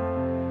have.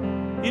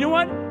 You know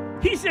what?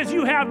 He says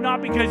you have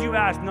not because you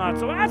ask not.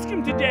 So ask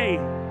him today.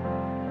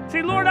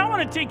 Say, Lord, I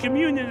want to take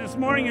communion this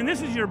morning, and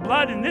this is your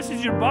blood, and this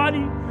is your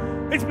body.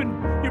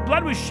 Your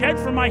blood was shed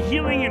for my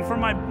healing and for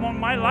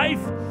my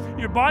life.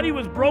 Your body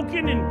was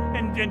broken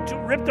and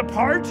ripped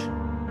apart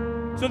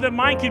so that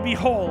mine could be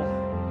whole.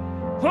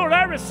 Lord,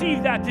 I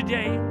receive that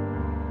today.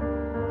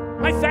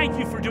 I thank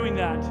you for doing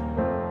that,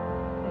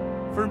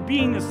 for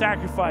being the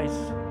sacrifice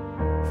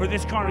for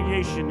this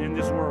congregation in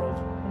this world.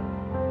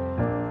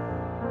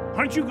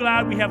 Aren't you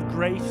glad we have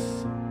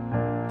grace?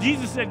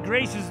 Jesus said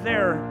grace is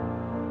there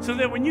so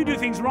that when you do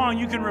things wrong,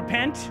 you can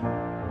repent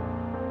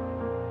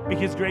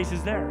because grace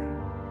is there.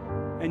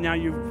 And now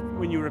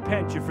when you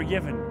repent, you're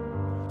forgiven.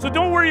 So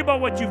don't worry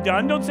about what you've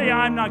done. Don't say,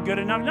 I'm not good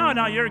enough.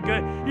 No, you're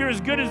good. You're as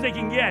good as they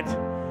can get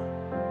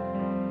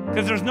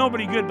because there's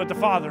nobody good but the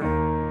Father.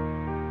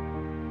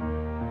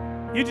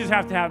 You just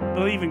have to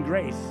believe in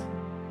grace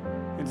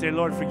and say,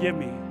 Lord, forgive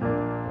me.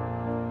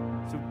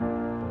 So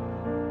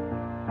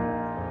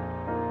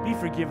be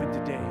forgiven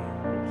today.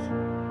 Thank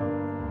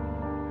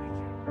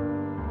you.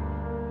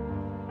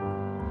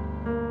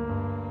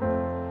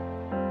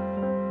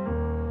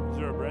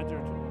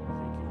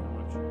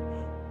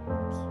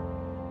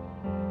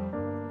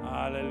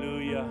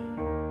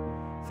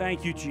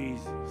 Thank you,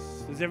 Jesus.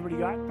 Has everybody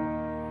got?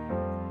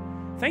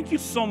 Thank you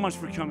so much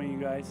for coming, you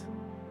guys.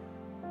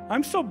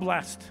 I'm so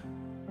blessed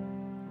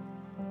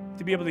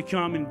to be able to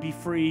come and be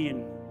free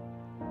and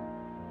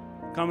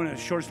come in a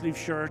short sleeve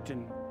shirt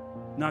and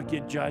not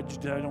get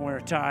judged. I don't wear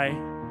a tie.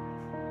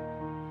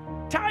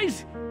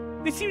 Ties,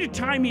 they seem to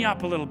tie me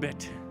up a little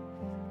bit.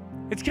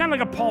 It's kind of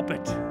like a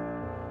pulpit.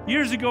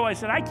 Years ago, I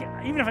said, I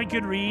can't, even if I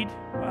could read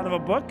out of a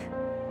book,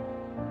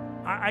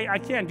 I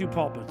can't do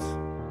pulpits.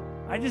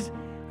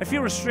 I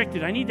feel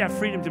restricted. I need that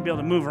freedom to be able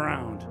to move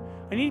around.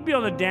 I need to be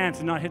able to dance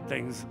and not hit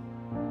things.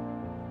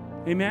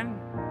 Amen?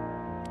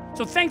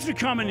 So thanks for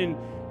coming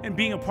and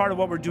being a part of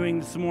what we're doing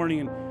this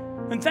morning.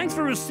 And thanks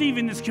for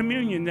receiving this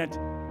communion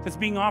that's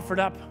being offered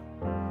up.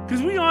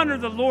 Because we honor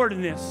the Lord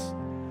in this.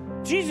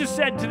 Jesus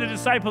said to the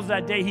disciples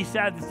that day, he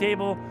sat at the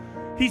table,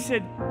 he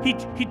said,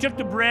 he took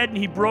the bread and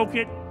he broke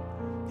it.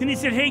 And he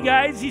said, hey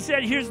guys, he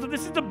said,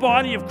 this is the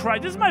body of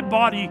Christ. This is my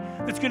body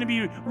that's going to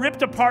be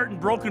ripped apart and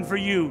broken for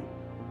you.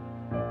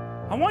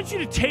 I want you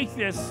to take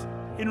this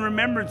in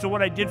remembrance of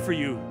what I did for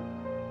you.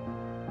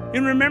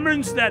 In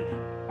remembrance that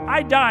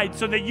I died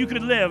so that you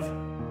could live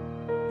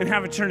and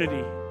have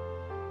eternity.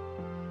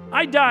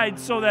 I died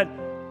so that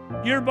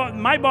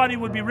my body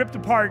would be ripped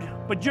apart,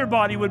 but your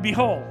body would be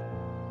whole.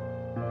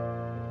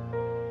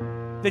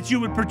 That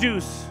you would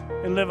produce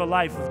and live a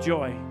life of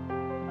joy.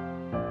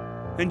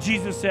 And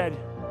Jesus said,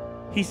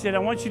 he said, I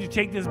want you to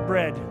take this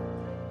bread.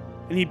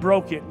 And he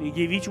broke it, and he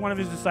gave each one of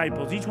his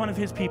disciples, each one of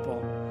his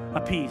people, a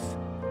piece.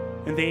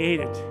 And they ate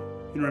it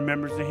in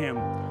remembrance of him.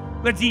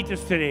 Let's eat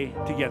this today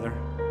together.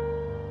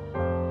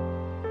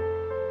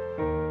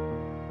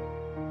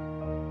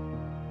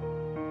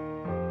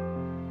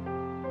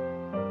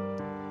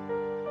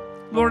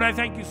 Lord, I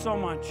thank you so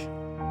much.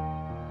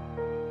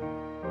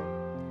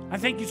 I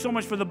thank you so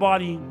much for the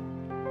body.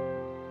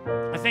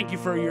 I thank you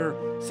for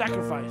your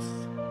sacrifice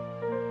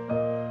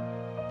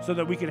so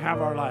that we could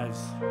have our lives,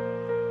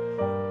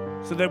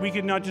 so that we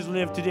could not just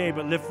live today,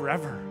 but live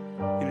forever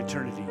in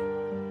eternity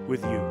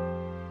with you.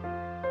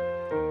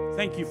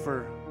 Thank you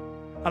for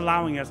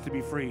allowing us to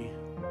be free.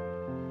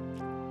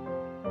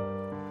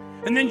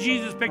 And then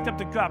Jesus picked up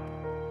the cup,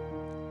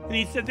 and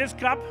he said, this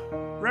cup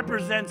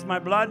represents my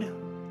blood.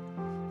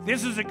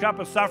 This is a cup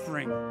of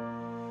suffering.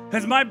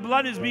 As my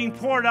blood is being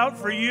poured out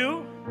for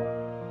you,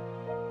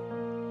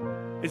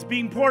 it's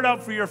being poured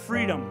out for your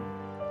freedom.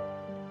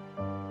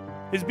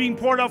 It's being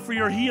poured out for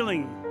your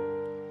healing.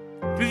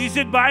 Because he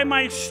said, by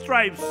my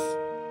stripes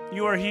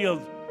you are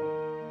healed.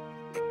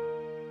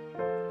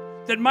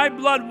 That my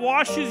blood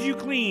washes you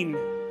clean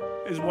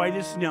as white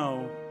as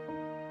snow.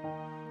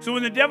 So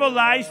when the devil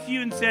lies to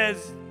you and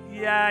says,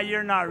 yeah,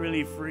 you're not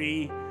really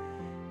free,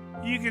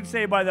 you can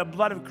say, by the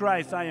blood of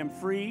Christ, I am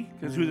free,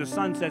 because who the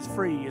Son sets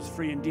free is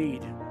free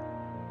indeed.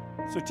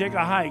 So take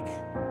a hike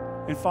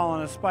and fall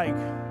on a spike.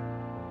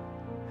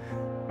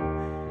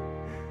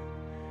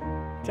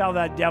 Tell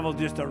that devil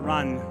just to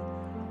run,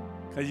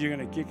 because you're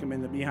going to kick him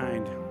in the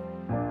behind.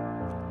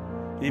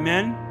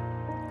 Amen?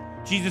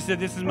 Jesus said,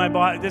 this is my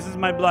body, this is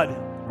my blood.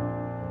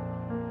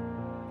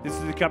 This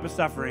is the cup of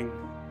suffering.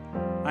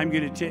 I'm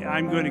going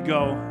to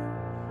go,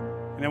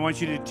 and I want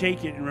you to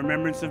take it in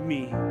remembrance of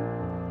me.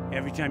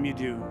 Every time you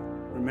do,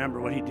 remember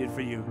what he did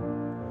for you.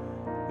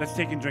 Let's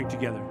take and drink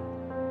together.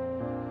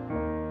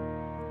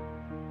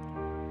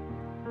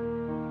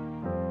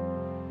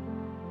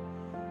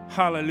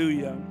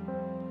 Hallelujah.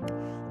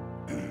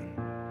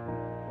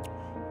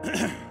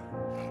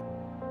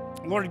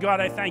 Lord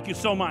God, I thank you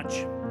so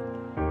much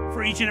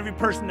for each and every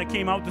person that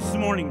came out this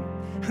morning.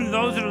 And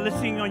those that are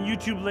listening on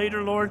YouTube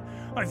later, Lord,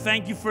 I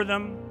thank you for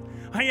them.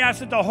 I ask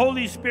that the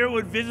Holy Spirit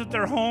would visit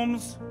their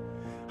homes.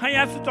 I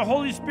ask that the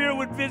Holy Spirit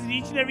would visit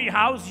each and every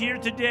house here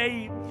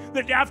today,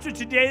 that after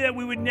today that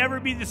we would never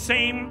be the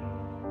same,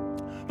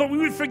 but we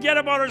would forget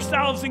about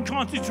ourselves and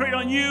concentrate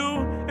on you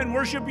and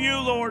worship you,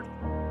 Lord.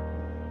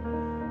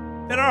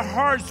 That our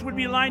hearts would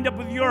be lined up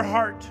with your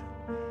heart.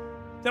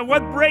 That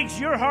what breaks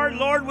your heart,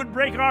 Lord, would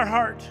break our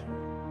heart.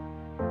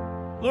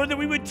 Lord, that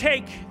we would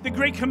take the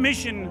Great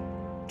Commission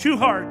to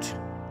heart,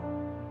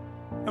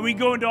 and we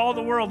go into all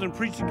the world and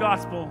preach the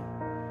gospel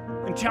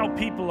and tell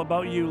people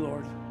about you,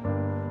 Lord,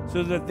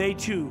 so that they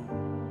too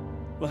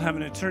will have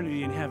an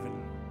eternity in heaven.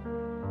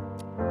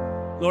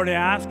 Lord, I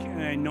ask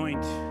and I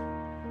anoint,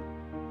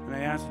 and I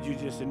ask that you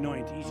just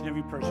anoint each and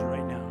every person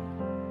right now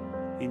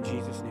in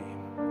Jesus' name.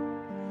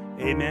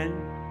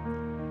 Amen.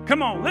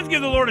 Come on, let's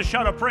give the Lord a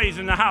shout of praise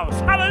in the house.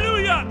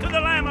 Hallelujah to the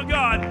Lamb of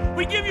God.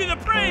 We give you the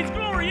praise,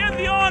 glory, and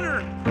the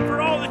honor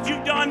for all that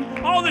you've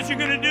done, all that you're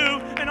going to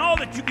do, and all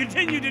that you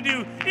continue to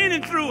do in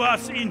and through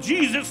us in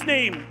Jesus'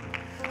 name.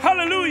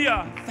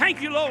 Hallelujah.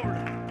 Thank you, Lord.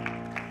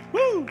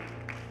 Woo.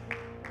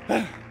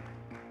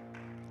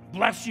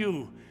 Bless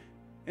you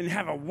and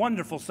have a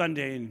wonderful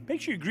Sunday. And make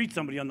sure you greet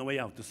somebody on the way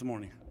out this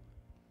morning.